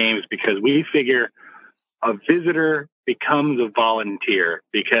to the games because we figure a visitor becomes a volunteer,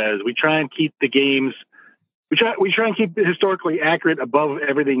 because we try and keep the games, we try and keep it historically accurate above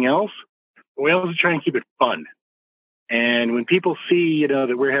everything else, but we also try and keep it fun. And when people see,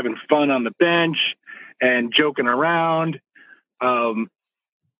 that we're having fun on the bench and joking around,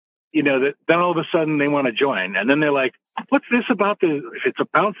 that then all of a sudden they want to join. And then they're like, what's this about if it's a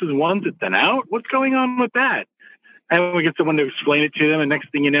bounces once, it's an out? What's going on with that? And we get someone to explain it to them. And next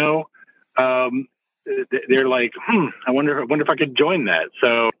thing you know, they're like, I wonder if I could join that.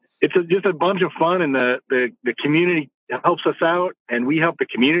 So it's just a bunch of fun, and the community helps us out and we help the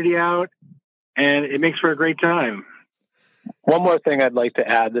community out. and it makes for a great time. One more thing I'd like to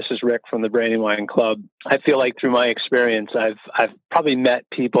add. This is Rick from the Brandywine Club. I feel like through my experience, I've probably met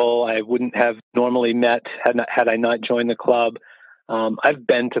people I wouldn't have normally met had I not joined the club. I've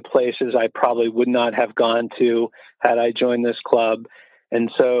been to places I probably would not have gone to had I joined this club. And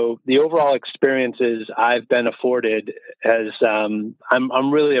so the overall experiences I've been afforded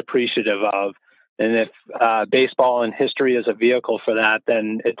I'm really appreciative of. And if baseball and history is a vehicle for that,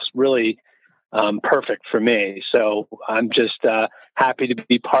 then it's really perfect for me. So I'm just happy to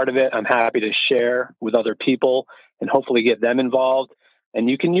be part of it. I'm happy to share with other people and hopefully get them involved. And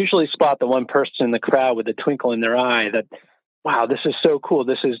you can usually spot the one person in the crowd with a twinkle in their eye that, wow, this is so cool.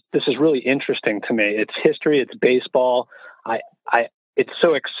 This is really interesting to me. It's history. It's baseball. It's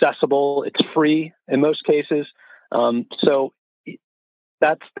so accessible. It's free in most cases. So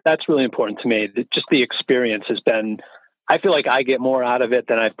that's really important to me. Just the experience has been, I feel like I get more out of it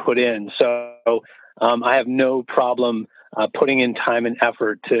than I've put in. So I have no problem putting in time and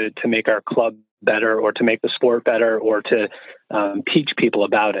effort to make our club better or to make the sport better or to teach people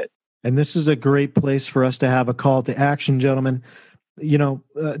about it. And this is a great place for us to have a call to action, gentlemen. You know,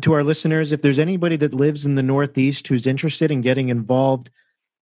 to our listeners, if there's anybody that lives in the Northeast who's interested in getting involved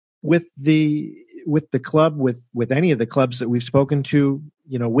with the club, with any of the clubs that we've spoken to,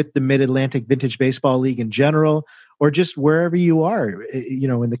 you know, with the Mid-Atlantic Vintage Baseball League in general, or just wherever you are, you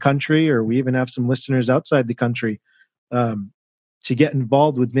know, in the country, or we even have some listeners outside the country, to get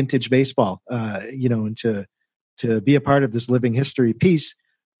involved with vintage baseball, you know, and to be a part of this living history piece.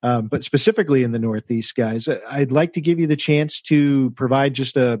 But specifically in the Northeast, guys, I'd like to give you the chance to provide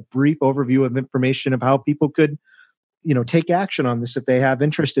just a brief overview of information of how people could, you know, take action on this if they have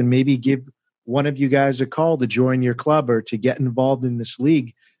interest, and maybe give one of you guys a call to join your club or to get involved in this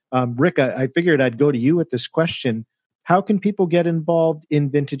league. Rick, I figured I'd go to you with this question. How can people get involved in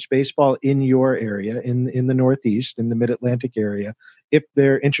vintage baseball in your area, in the Northeast, in the Mid-Atlantic area, if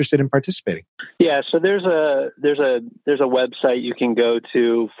they're interested in participating? Yeah, so there's a website you can go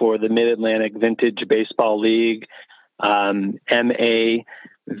to for the Mid-Atlantic Vintage Baseball League,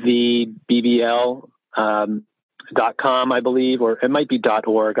 MAVBBL.com, I believe, or it might be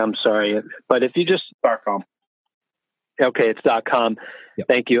 .org. I'm sorry, but if you just .com. Okay, it's .com. Yep.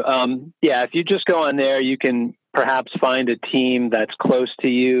 Thank you. Yeah, if you just go on there, you can perhaps find a team that's close to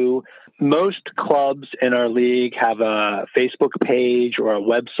you. Most clubs in our league have a Facebook page or a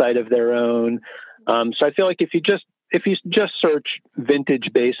website of their own. So I feel like if you just search vintage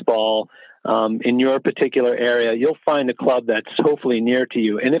baseball in your particular area, you'll find a club that's hopefully near to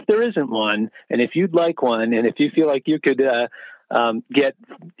you. And if there isn't one, and if you'd like one, and if you feel like you could get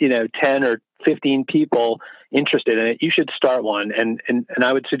 10 or 15 people interested in it, you should start one. And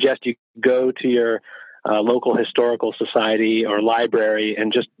I would suggest you go to your local historical society or library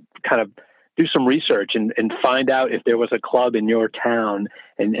and just kind of do some research and find out if there was a club in your town.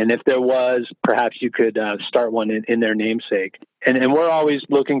 And if there was, perhaps you could start one in their namesake. And we're always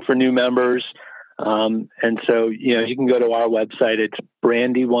looking for new members. And so, you can go to our website. It's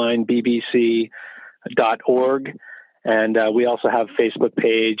brandywinebbc.org. And we also have a Facebook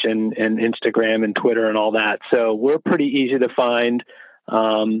page and Instagram and Twitter and all that. So we're pretty easy to find.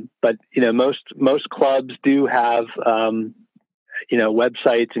 But most clubs do have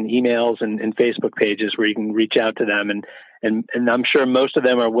websites and emails and Facebook pages where you can reach out to them, and I'm sure most of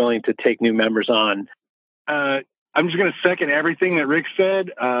them are willing to take new members on. I'm just going to second everything that Rick said.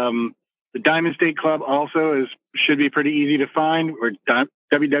 The Diamond State Club also should be pretty easy to find. We're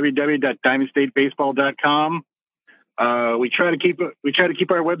www.diamondstatebaseball.com. We try to keep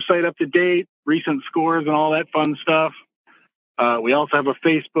our website up to date, recent scores and all that fun stuff. We also have a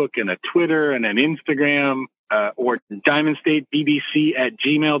Facebook and a Twitter and an Instagram, or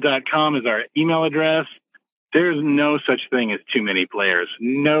diamondstatebbc@gmail.com is our email address. There's no such thing as too many players.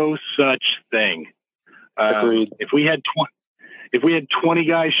 No such thing. If we had 20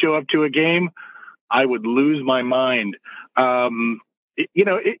 guys show up to a game, I would lose my mind. You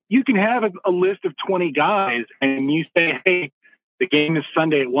can have a list of 20 guys and you say, hey, the game is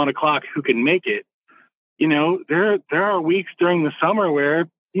Sunday at 1:00. Who can make it? There are weeks during the summer where,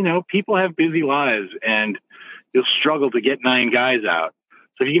 people have busy lives and you'll struggle to get 9 guys out.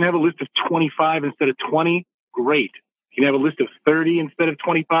 So if you can have a list of 25 instead of 20, great. If you can have a list of 30 instead of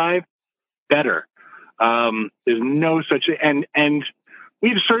 25, better. There's no such, and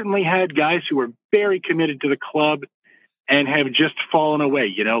we've certainly had guys who are very committed to the club and have just fallen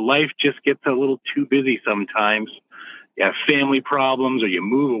away. Life just gets a little too busy sometimes. You have family problems or you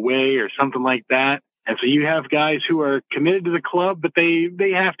move away or something like that. And so you have guys who are committed to the club, but they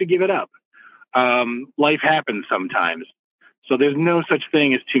have to give it up. Life happens sometimes. So there's no such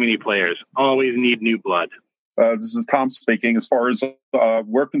thing as too many players. Always need new blood. This is Tom speaking. As far as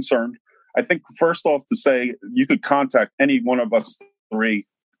we're concerned, I think first off to say you could contact any one of us three.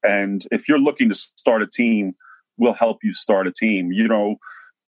 And if you're looking to start a team, we'll help you start a team. You don't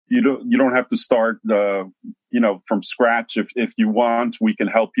have to start, from scratch. If you want, we can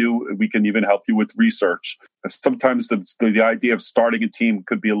help you. We can even help you with research. Sometimes the idea of starting a team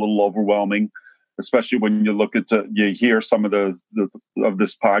could be a little overwhelming, especially when you hear some of of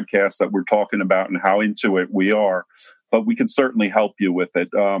this podcast that we're talking about and how into it we are. But we can certainly help you with it.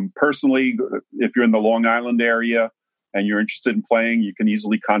 Personally, if you're in the Long Island area and you're interested in playing, you can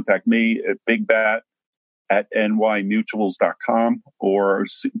easily contact me at bigbat@nymutuals.com or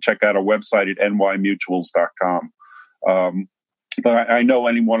check out our website at nymutuals.com. But I know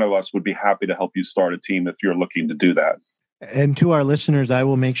any one of us would be happy to help you start a team if you're looking to do that. And to our listeners, I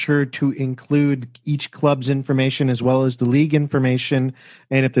will make sure to include each club's information as well as the league information.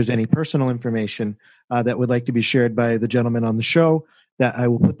 And if there's any personal information that would like to be shared by the gentleman on the show, that I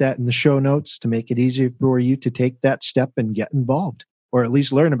will put that in the show notes to make it easier for you to take that step and get involved, or at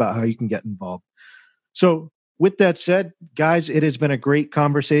least learn about how you can get involved. So with that said, guys, it has been a great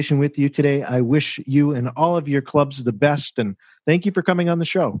conversation with you today. I wish you and all of your clubs the best, and thank you for coming on the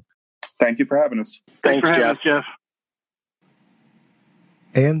show. Thank you for having us. Thanks for having us, Jeff.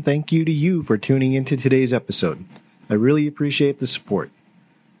 And thank you to you for tuning into today's episode. I really appreciate the support.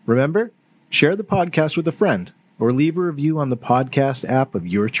 Remember, share the podcast with a friend or leave a review on the podcast app of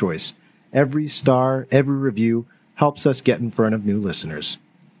your choice. Every star, every review helps us get in front of new listeners.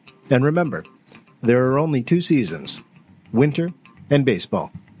 And remember, there are only 2 seasons, winter and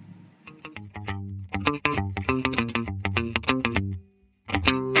baseball.